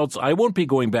table shouts, I won't be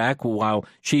going back while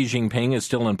Xi Jinping is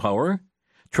still in power.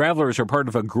 Travelers are part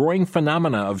of a growing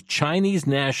phenomena of Chinese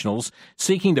nationals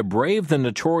seeking to brave the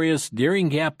notorious Darien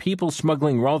Gap people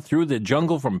smuggling route through the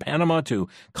jungle from Panama to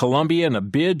Colombia in a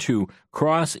bid to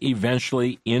cross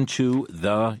eventually into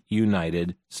the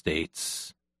United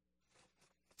States.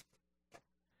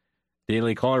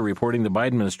 Daily Caller reporting the Biden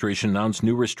administration announced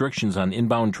new restrictions on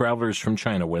inbound travelers from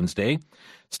China Wednesday.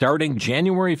 Starting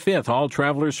January 5th, all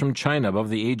travelers from China above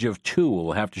the age of 2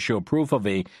 will have to show proof of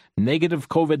a negative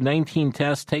COVID-19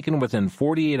 test taken within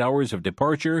 48 hours of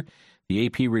departure. The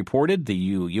AP reported the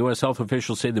U.S. health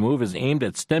officials say the move is aimed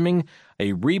at stemming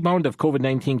a rebound of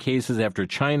COVID-19 cases after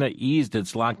China eased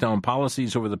its lockdown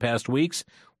policies over the past weeks,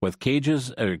 with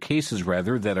cases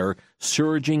that are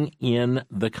surging in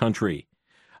the country.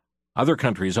 Other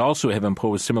countries also have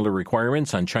imposed similar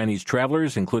requirements on Chinese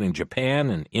travelers, including Japan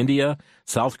and India,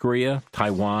 South Korea,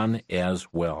 Taiwan as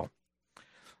well.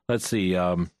 Let's see.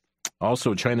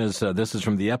 Also, China's, this is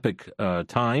from the Epoch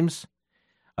Times,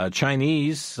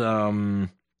 Chinese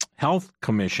Health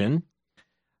Commission,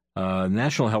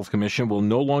 National Health Commission will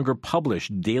no longer publish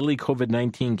daily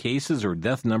COVID-19 cases or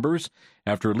death numbers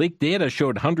after leaked data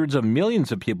showed hundreds of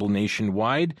millions of people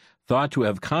nationwide thought to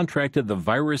have contracted the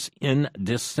virus in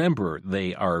December,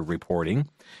 they are reporting.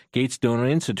 Gates Donor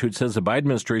Institute says the Biden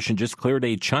administration just cleared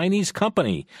a Chinese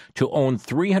company to own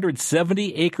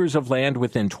 370 acres of land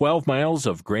within 12 miles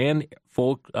of Grand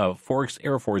Forks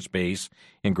Air Force Base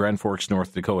in Grand Forks,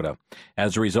 North Dakota.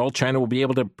 As a result, China will be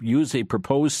able to use a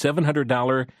proposed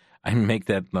 $700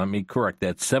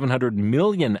 $700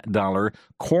 million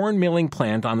corn milling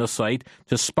plant on the site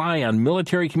to spy on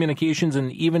military communications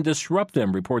and even disrupt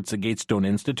them, reports the Gates Donor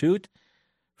Institute.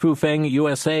 Fufeng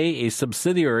USA, a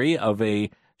subsidiary of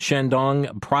a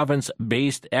Shandong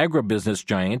province-based agribusiness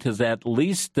giant, is at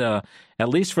least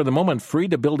for the moment, free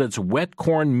to build its wet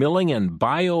corn milling and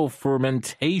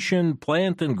biofermentation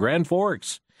plant in Grand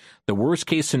Forks. The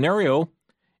worst-case scenario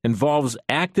involves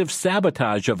active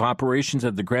sabotage of operations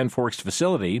at the Grand Forks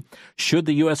facility. Should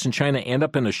the U.S. and China end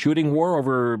up in a shooting war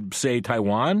over, say,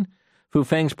 Taiwan,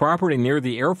 Fufeng's property near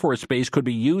the Air Force Base could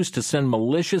be used to send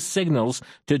malicious signals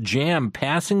to jam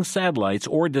passing satellites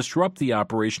or disrupt the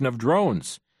operation of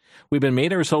drones. We've been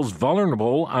made ourselves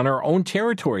vulnerable on our own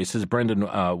territory, says Brendan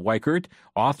Weichert,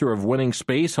 author of Winning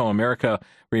Space, How America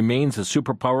Remains a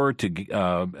Superpower, to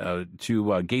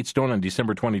Gatestone on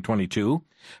December 2022.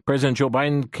 President Joe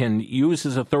Biden can use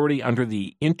his authority under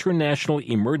the International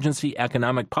Emergency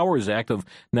Economic Powers Act of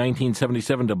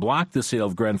 1977 to block the sale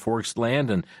of Grand Forks land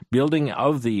and building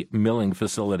of the milling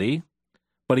facility.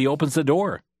 But he opens the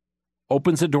door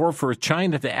for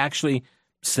China to actually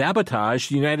sabotage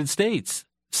the United States.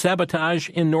 Sabotage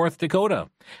in North Dakota.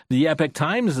 The Epoch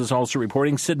Times is also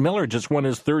reporting Sid Miller just won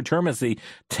his third term as the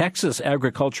Texas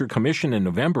Agriculture Commission in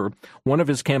November. One of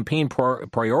his campaign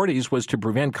priorities was to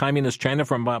prevent Communist China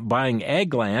from buying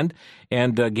ag land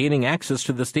and gaining access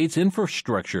to the state's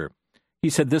infrastructure. He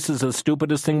said this is the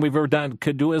stupidest thing we've ever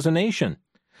could do as a nation.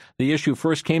 The issue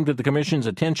first came to the Commission's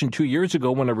attention 2 years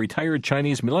ago when a retired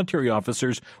Chinese military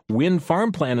officer's wind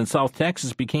farm plan in South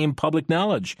Texas became public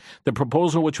knowledge. The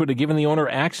proposal, which would have given the owner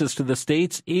access to the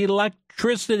state's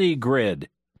electricity grid.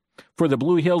 For the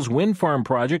Blue Hills Wind Farm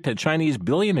project, a Chinese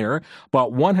billionaire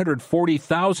bought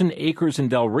 140,000 acres in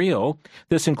Del Rio.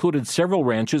 This included several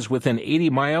ranches within 80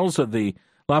 miles of the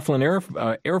Laughlin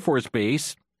Air Force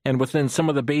Base and within some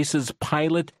of the base's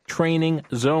pilot training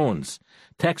zones.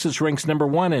 Texas ranks number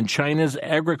one in China's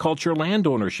agriculture land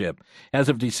ownership. As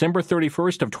of December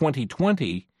 31st of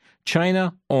 2020,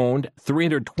 China owned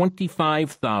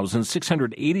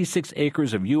 325,686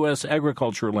 acres of U.S.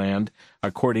 agriculture land,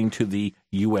 according to the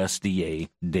USDA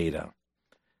data.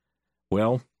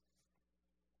 Well,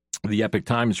 the Epoch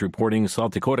Times reporting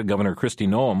South Dakota Governor Kristi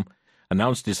Noem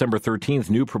announced December 13th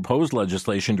new proposed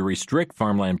legislation to restrict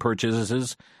farmland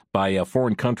purchases by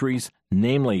foreign countries,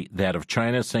 namely that of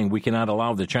China, saying we cannot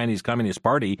allow the Chinese Communist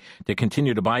Party to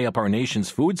continue to buy up our nation's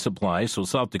food supply, so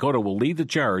South Dakota will lead the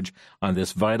charge on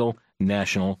this vital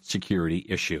national security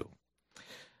issue.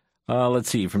 Let's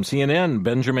see, from CNN,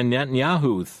 Benjamin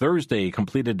Netanyahu Thursday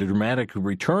completed a dramatic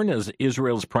return as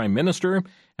Israel's prime minister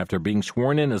after being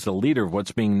sworn in as the leader of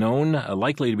what's being known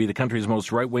likely to be the country's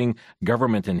most right-wing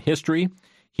government in history.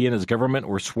 He and his government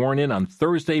were sworn in on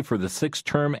Thursday for the sixth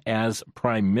term as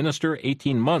prime minister,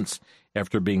 18 months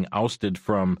after being ousted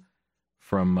from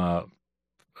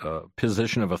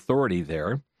position of authority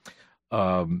there.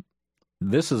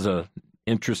 This is a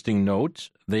interesting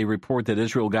note. They report that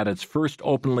Israel got its first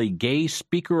openly gay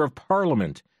Speaker of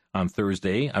Parliament on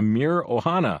Thursday. Amir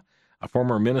Ohana, a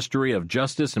former Ministry of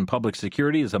Justice and Public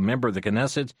Security, is a member of the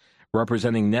Knesset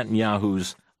representing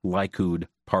Netanyahu's Likud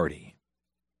party.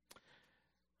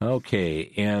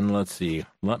 Okay, and let's see.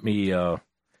 Let me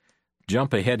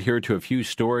jump ahead here to a few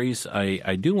stories.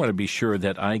 I do want to be sure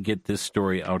that I get this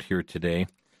story out here today.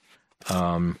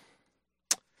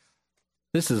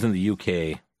 This is in the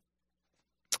UK.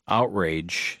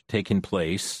 Outrage taking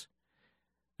place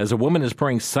as a woman is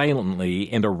praying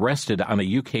silently and arrested on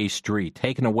a UK street,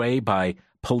 taken away by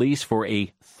police for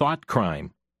a thought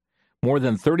crime. More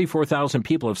than 34,000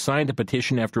 people have signed a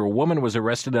petition after a woman was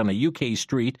arrested on a UK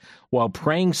street while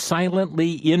praying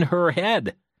silently in her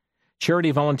head.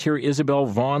 Charity volunteer Isabel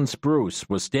Vaughan Spruce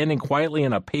was standing quietly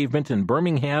on a pavement in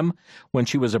Birmingham when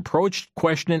she was approached,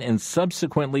 questioned, and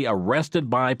subsequently arrested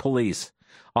by police.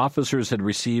 Officers had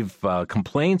received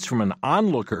complaints from an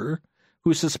onlooker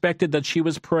who suspected that she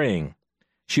was praying.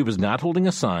 She was not holding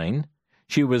a sign.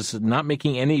 She was not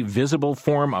making any visible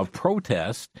form of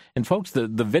protest. And folks, the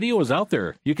video is out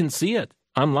there. You can see it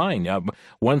online.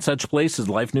 One such place is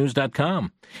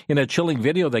lifenews.com. In a chilling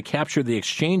video that captured the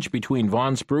exchange between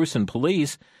Vaughan Spruce and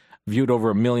police, viewed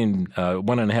over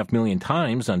 1.5 million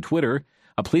times on Twitter,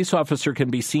 a police officer can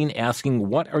be seen asking,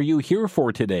 "What are you here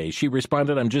for today?" She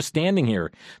responded, "I'm just standing here."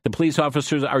 The police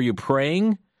officers, "Are you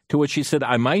praying?" To which she said,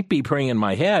 "I might be praying in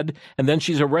my head." And then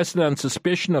she's arrested on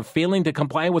suspicion of failing to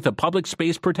comply with a public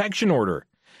space protection order.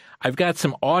 I've got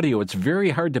some audio. It's very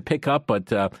hard to pick up, but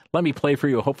let me play for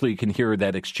you. Hopefully you can hear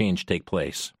that exchange take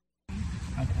place. Okay,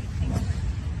 thank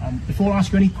you. Before I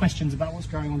ask you any questions about what's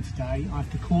going on today, I have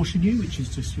to caution you, which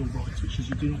is just your rights, which is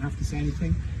you do not have to say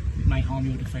anything. It may harm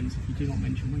your defence if you do not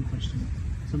mention one question,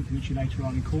 something which you later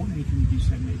on in court, anything you do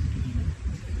so may be given.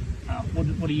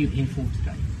 What are you here for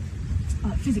today?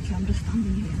 Physically, I'm just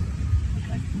standing here.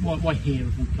 Okay. Why here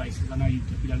of all places? I know you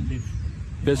don't live...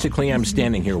 Physically, I'm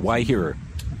standing here. Why here?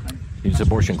 Okay. It's an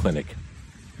abortion clinic.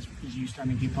 Is you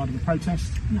standing here part of the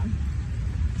protest? No.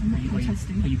 I'm not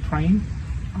protesting. Are you praying?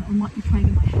 I might be praying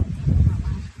in my head.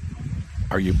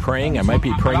 Are you praying? I might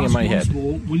be praying in my head.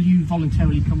 More, will you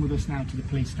voluntarily come with us now to the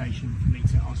police station for me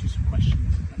to ask you some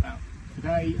questions about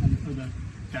today and other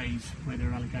days where there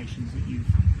are allegations that you've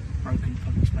broken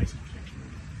public spaces protection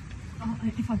order?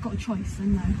 If I've got a choice,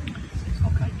 then no.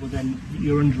 Okay, well then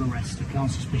you're under arrest on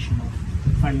suspicion of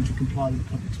failing to comply with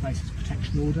the public spaces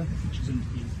protection order, which is under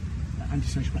the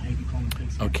antisocial behaviour crime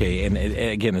police. Okay, and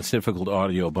again, it's difficult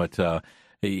audio, but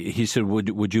he said,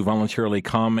 would you voluntarily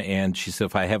come? And she said,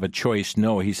 if I have a choice,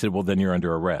 no. He said, well, then you're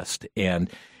under arrest.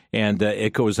 And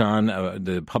it goes on,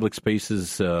 the public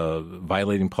spaces,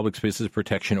 violating public spaces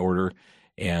protection order.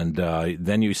 And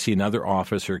then you see another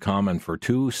officer come and for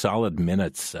 2 solid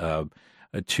minutes to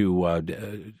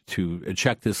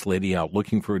check this lady out,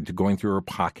 going through her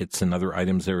pockets and other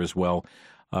items there as well.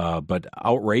 But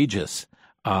outrageous.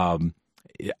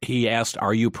 He asked,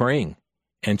 are you praying?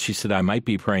 And she said, I might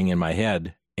be praying in my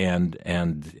head. And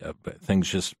things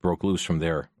just broke loose from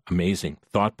there. Amazing.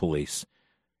 Thought police.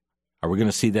 Are we going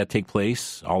to see that take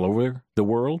place all over the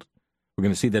world? We're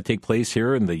going to see that take place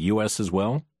here in the U.S. as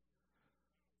well?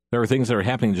 There are things that are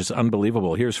happening just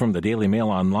unbelievable. Here's from the Daily Mail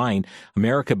Online.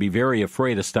 America be very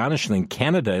afraid. Astonishingly,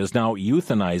 Canada is now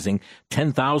euthanizing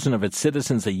 10,000 of its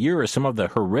citizens a year. Some of the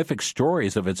horrific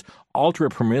stories of its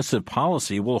ultra-permissive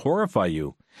policy will horrify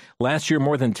you. Last year,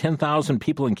 more than 10,000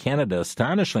 people in Canada,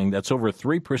 astonishingly, that's over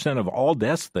 3% of all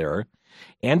deaths there,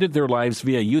 ended their lives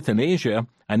via euthanasia,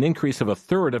 an increase of a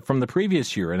third from the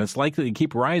previous year, and it's likely to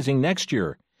keep rising next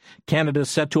year. Canada is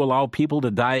set to allow people to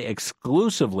die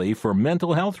exclusively for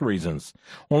mental health reasons.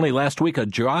 Only last week, a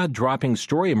jaw-dropping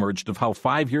story emerged of how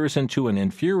 5 years into an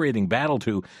infuriating battle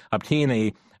to obtain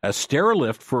a stair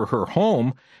lift for her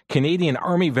home, Canadian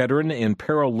Army veteran and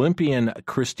Paralympian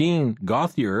Christine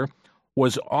Gauthier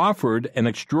was offered an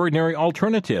extraordinary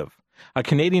alternative. A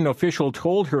Canadian official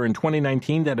told her in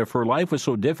 2019 that if her life was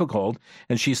so difficult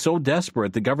and she's so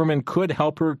desperate, the government could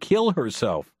help her kill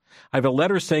herself. I have a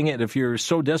letter saying that if you're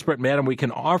so desperate, madam, we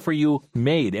can offer you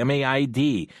MAID,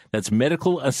 M-A-I-D. That's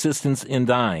medical assistance in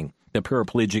dying. The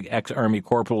paraplegic ex-Army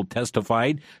corporal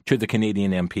testified to the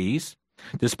Canadian MPs.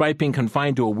 Despite being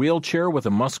confined to a wheelchair with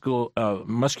a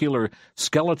muscular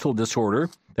skeletal disorder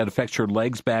that affects her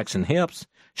legs, backs, and hips,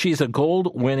 she's a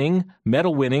medal-winning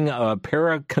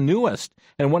para-canoeist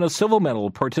and won a silver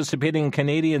medal participating in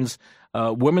Canadians'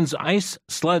 women's ice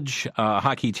sledge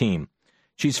hockey team.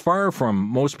 She's far from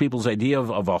most people's idea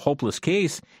of a hopeless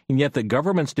case, and yet the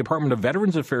government's Department of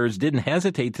Veterans Affairs didn't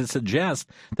hesitate to suggest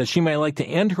that she might like to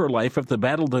end her life if the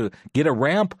battle to get a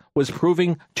ramp was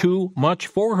proving too much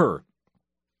for her.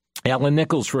 Alan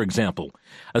Nichols, for example,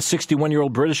 a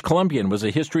 61-year-old British Columbian, was a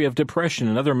history of depression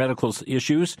and other medical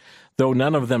issues, though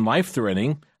none of them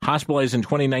life-threatening, hospitalized in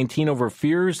 2019 over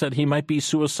fears that he might be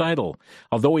suicidal.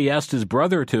 Although he asked his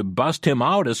brother to bust him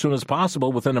out as soon as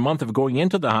possible within a month of going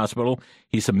into the hospital,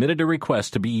 he submitted a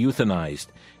request to be euthanized.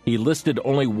 He listed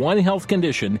only one health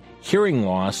condition, hearing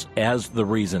loss, as the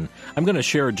reason. I'm going to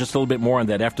share just a little bit more on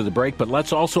that after the break, but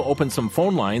let's also open some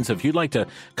phone lines. If you'd like to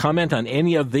comment on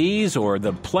any of these or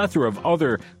the plethora of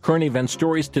other current event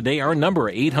stories today, our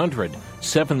number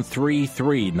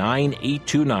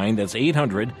 800-733-9829. That's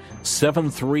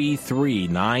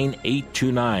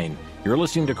 800-733-9829. You're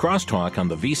listening to Crosstalk on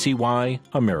the VCY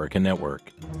American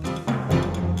Network.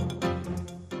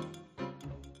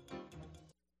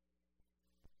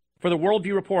 For the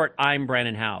Worldview Report, I'm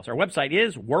Brandon House. Our website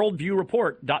is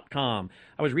worldviewreport.com.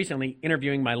 I was recently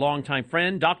interviewing my longtime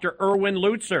friend, Dr. Erwin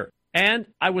Lutzer, and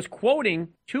I was quoting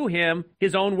to him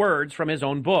his own words from his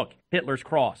own book, Hitler's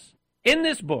Cross. In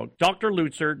this book, Dr.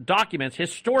 Lutzer documents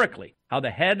historically how the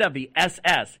head of the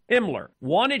SS, Himmler,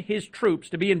 wanted his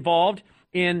troops to be involved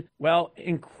in, well,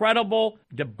 incredible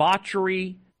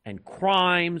debauchery and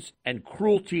crimes and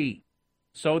cruelty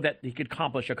so that he could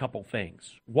accomplish a couple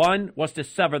things. One was to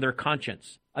sever their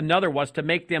conscience. Another was to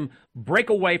make them break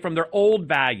away from their old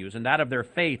values and that of their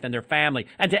faith and their family,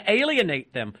 and to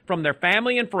alienate them from their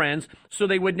family and friends so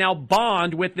they would now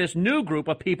bond with this new group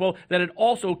of people that had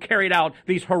also carried out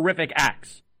these horrific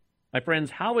acts. My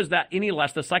friends, how is that any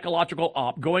less the psychological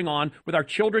op going on with our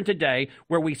children today,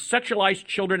 where we sexualize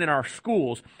children in our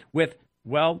schools with,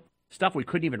 well, stuff we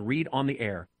couldn't even read on the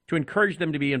air, to encourage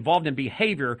them to be involved in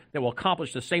behavior that will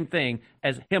accomplish the same thing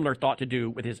as Himmler thought to do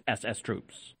with his SS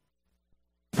troops.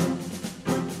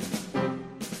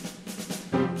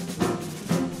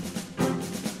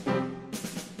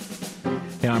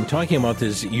 Yeah, I'm talking about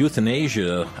this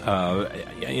euthanasia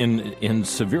in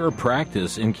severe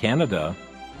practice in Canada.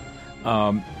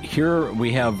 Here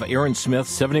we have Aaron Smith,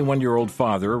 71-year-old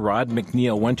father. Rod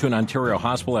McNeil went to an Ontario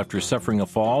hospital after suffering a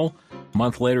fall. A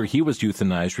month later, he was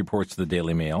euthanized, reports the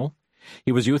Daily Mail.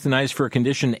 He was euthanized for a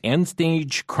condition,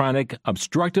 end-stage chronic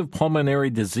obstructive pulmonary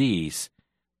disease,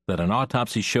 that an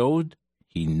autopsy showed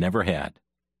he never had.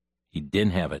 He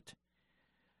didn't have it.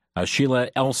 Sheila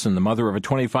Elson, the mother of a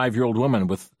 25-year-old woman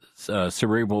with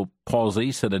cerebral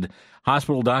palsy, said a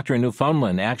hospital doctor in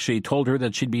Newfoundland actually told her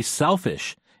that she'd be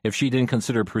selfish if she didn't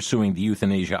consider pursuing the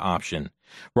euthanasia option.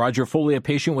 Roger Foley, a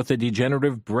patient with a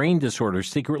degenerative brain disorder,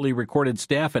 secretly recorded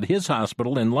staff at his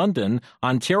hospital in London,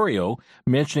 Ontario,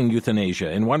 mentioning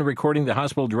euthanasia. In one recording, the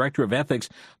hospital director of ethics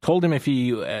told him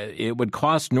it would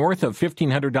cost north of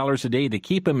 $1,500 a day to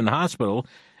keep him in hospital,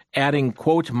 adding,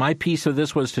 quote, "My piece of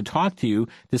this was to talk to you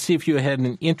to see if you had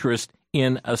an interest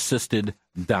in assisted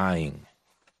dying."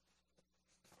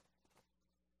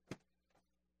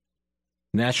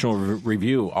 National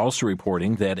Review also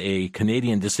reporting that a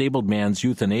Canadian disabled man's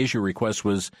euthanasia request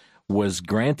was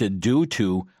granted due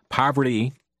to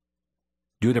poverty.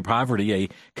 A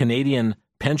Canadian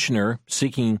pensioner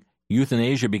seeking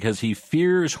euthanasia because he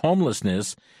fears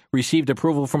homelessness received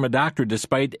approval from a doctor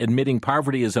despite admitting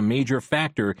poverty is a major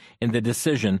factor in the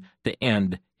decision to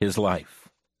end his life.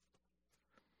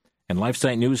 And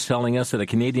LifeSite News telling us that the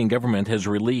Canadian government has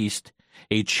released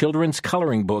a children's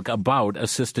coloring book about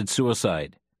assisted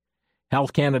suicide.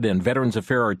 Health Canada and Veterans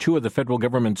Affairs are two of the federal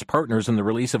government's partners in the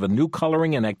release of a new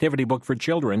coloring and activity book for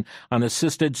children on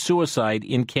assisted suicide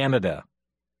in Canada.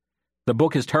 The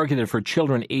book is targeted for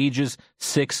children ages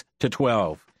 6 to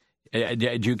 12.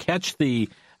 Do you catch the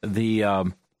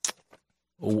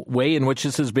way in which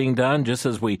this is being done, just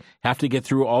as we have to get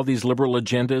through all these liberal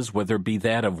agendas, whether it be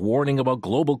that of warning about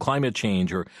global climate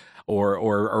change or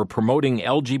promoting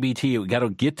LGBT? We got to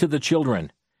get to the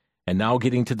children, and now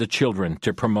getting to the children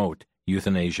to promote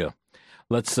euthanasia.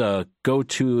 Let's go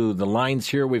to the lines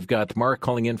here. We've got Mark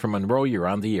calling in from Monroe. You're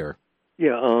on the air.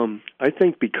 Yeah, I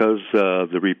think because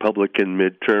the Republican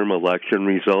midterm election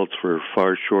results were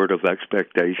far short of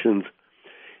expectations,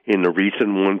 in the recent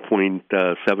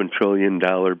 $1.7 trillion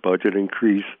budget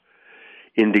increase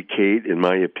indicate, in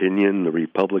my opinion, the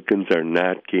Republicans are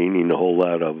not gaining a whole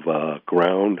lot of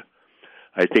ground.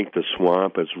 I think the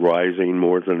swamp is rising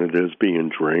more than it is being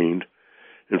drained.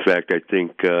 In fact, I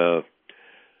think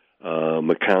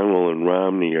McConnell and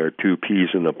Romney are two peas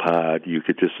in a pod. You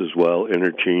could just as well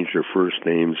interchange their first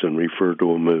names and refer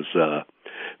to them as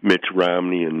Mitch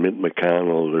Romney and Mitt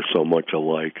McConnell. They're so much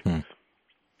alike.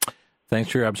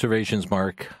 Thanks for your observations,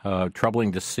 Mark.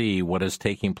 Troubling to see what is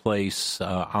taking place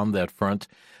on that front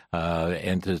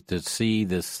and to see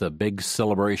this big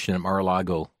celebration at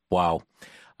Mar-a-Lago. Wow.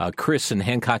 Chris in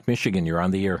Hancock, Michigan, you're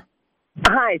on the air.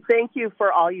 Hi. Thank you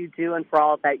for all you do and for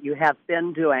all that you have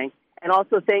been doing. And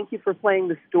also thank you for playing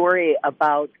the story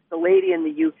about the lady in the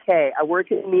UK. I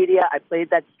work in media. I played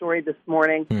that story this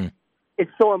morning. It's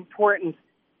so important.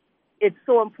 It's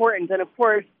so important. And, of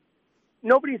course,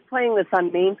 nobody's playing this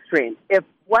on mainstream. If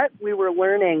what we were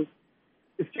learning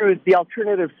through the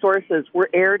alternative sources were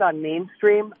aired on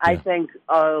mainstream, I think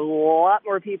a lot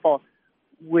more people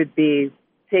would be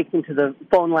taking to the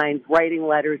phone lines, writing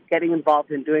letters, getting involved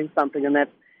in doing something, and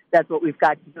that's what we've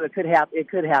got to do. It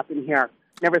could happen here.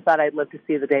 Never thought I'd live to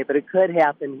see the day, but it could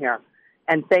happen here.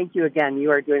 And thank you again.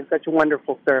 You are doing such a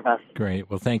wonderful service. Great.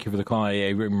 Well, thank you for the call.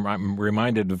 I'm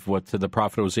reminded of what the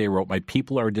prophet Hosea wrote. My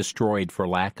people are destroyed for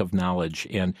lack of knowledge.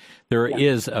 And there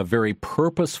is a very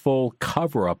purposeful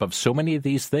cover-up of so many of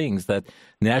these things that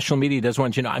national media doesn't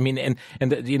want you to know. I mean, and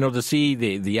you know, to see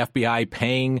the FBI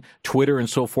paying Twitter and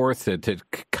so forth to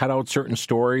cut out certain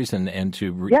stories and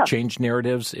to change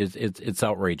narratives, it's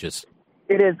outrageous.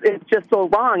 It is. It's just so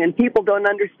wrong, and people don't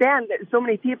understand that so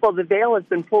many people, the veil has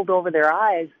been pulled over their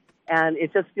eyes, and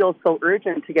it just feels so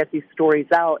urgent to get these stories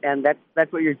out, and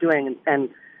that's what you're doing, and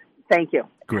thank you.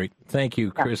 Great. Thank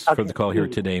you, Chris, for the call here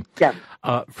today. Yeah.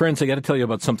 Friends, I got to tell you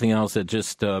about something else that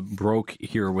just broke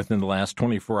here within the last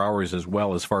 24 hours as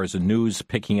well, as far as the news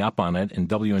picking up on it, and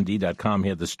WND.com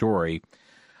had the story.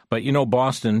 But, you know,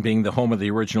 Boston being the home of the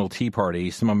original Tea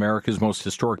Party, some of America's most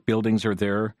historic buildings are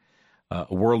there. A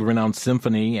world-renowned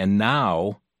symphony, and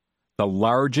now the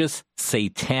largest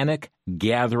satanic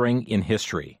gathering in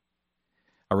history.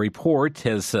 A report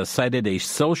has cited a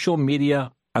social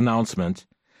media announcement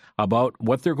about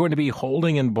what they're going to be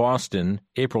holding in Boston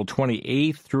April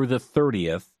 28th through the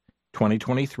 30th,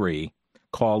 2023,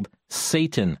 called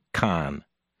SatanCon.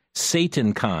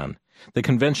 SatanCon. The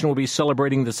convention will be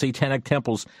celebrating the Satanic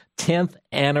Temple's 10th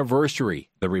anniversary,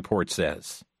 the report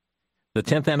says. the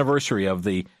 10th anniversary of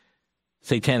the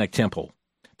Satanic Temple.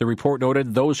 The report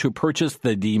noted those who purchased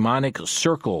the Demonic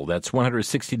Circle, that's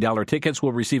 $160 tickets,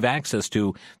 will receive access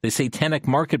to the Satanic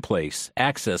Marketplace,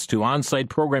 access to on-site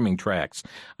programming tracks,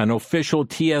 an official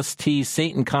TST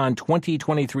SatanCon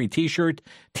 2023 t-shirt,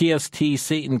 TST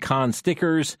SatanCon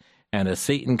stickers, and a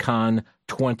SatanCon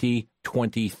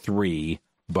 2023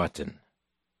 button.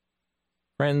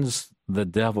 Friends, the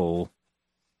devil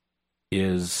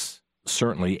is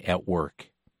certainly at work.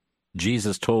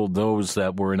 Jesus told those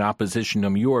that were in opposition to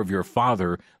him, "You are of your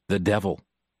father, the devil."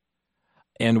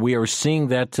 And we are seeing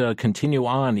that continue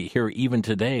on here even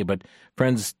today. But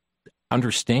friends,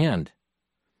 understand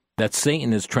that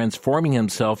Satan is transforming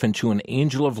himself into an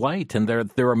angel of light, and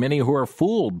there are many who are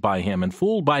fooled by him and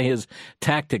fooled by his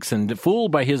tactics and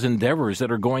fooled by his endeavors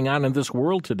that are going on in this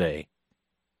world today.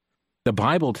 The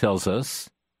Bible tells us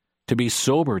to be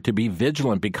sober, to be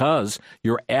vigilant, because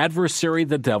your adversary,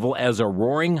 the devil, as a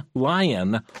roaring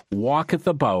lion, walketh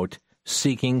about,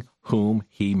 seeking whom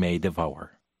he may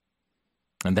devour.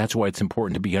 And that's why it's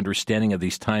important to be understanding of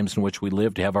these times in which we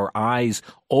live, to have our eyes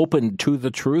open to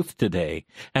the truth today,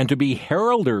 and to be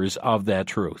heralders of that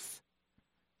truth.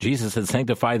 Jesus said,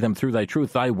 "Sanctify them through thy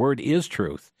truth. Thy word is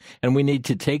truth." And we need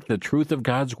to take the truth of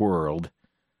God's word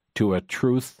to a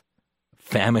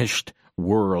truth-famished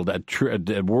world,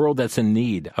 a world that's in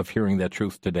need of hearing that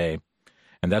truth today.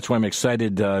 And that's why I'm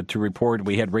excited to report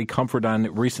we had Ray Comfort on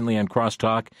recently on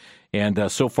Crosstalk,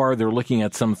 and so far they're looking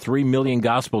at some 3 million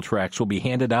gospel tracts will be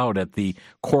handed out at the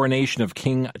coronation of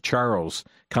King Charles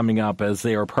coming up, as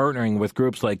they are partnering with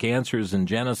groups like Answers and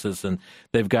Genesis, and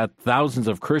they've got thousands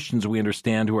of Christians, we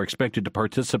understand, who are expected to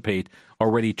participate.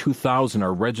 Already 2,000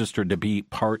 are registered to be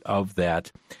part of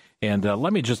that. And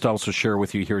let me just also share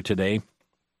with you here today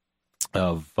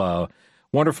of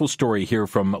wonderful story here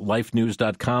from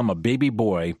lifenews.com. A baby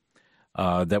boy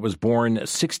that was born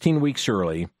 16 weeks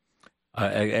early.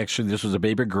 Actually, this was a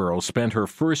baby girl, spent her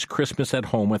first Christmas at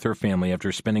home with her family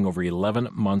after spending over 11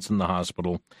 months in the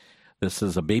hospital. This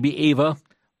is a baby Ava,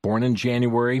 born in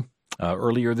January,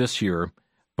 earlier this year,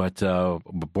 but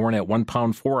born at 1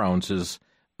 pound 4 ounces.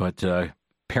 But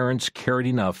parents cared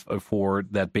enough for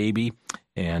that baby,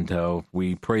 and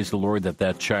we praise the Lord that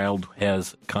that child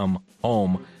has come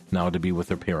home now to be with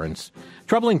their parents.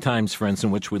 Troubling times, friends, in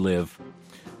which we live.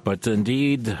 But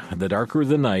indeed, the darker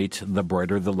the night, the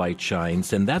brighter the light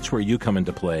shines. And that's where you come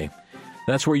into play.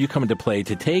 That's where you come into play,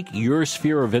 to take your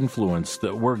sphere of influence,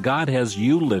 where God has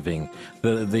you living,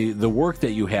 the work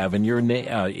that you have in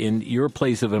your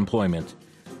place of employment,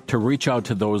 to reach out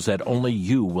to those that only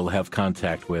you will have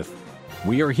contact with.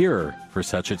 We are here for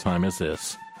such a time as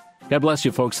this. God bless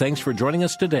you, folks. Thanks for joining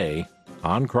us today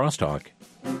on Crosstalk.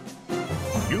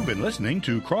 You've been listening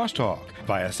to Crosstalk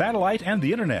via satellite and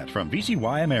the internet from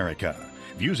VCY America.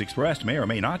 Views expressed may or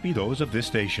may not be those of this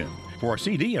station. For a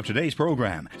CD of today's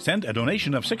program, send a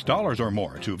donation of $6 or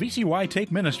more to VCY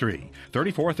Take Ministry,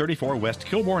 3434 West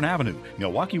Kilbourne Avenue,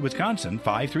 Milwaukee, Wisconsin,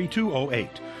 53208,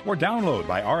 or download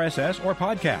by RSS or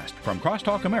podcast from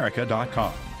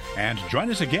crosstalkamerica.com. And join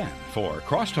us again for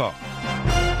Crosstalk.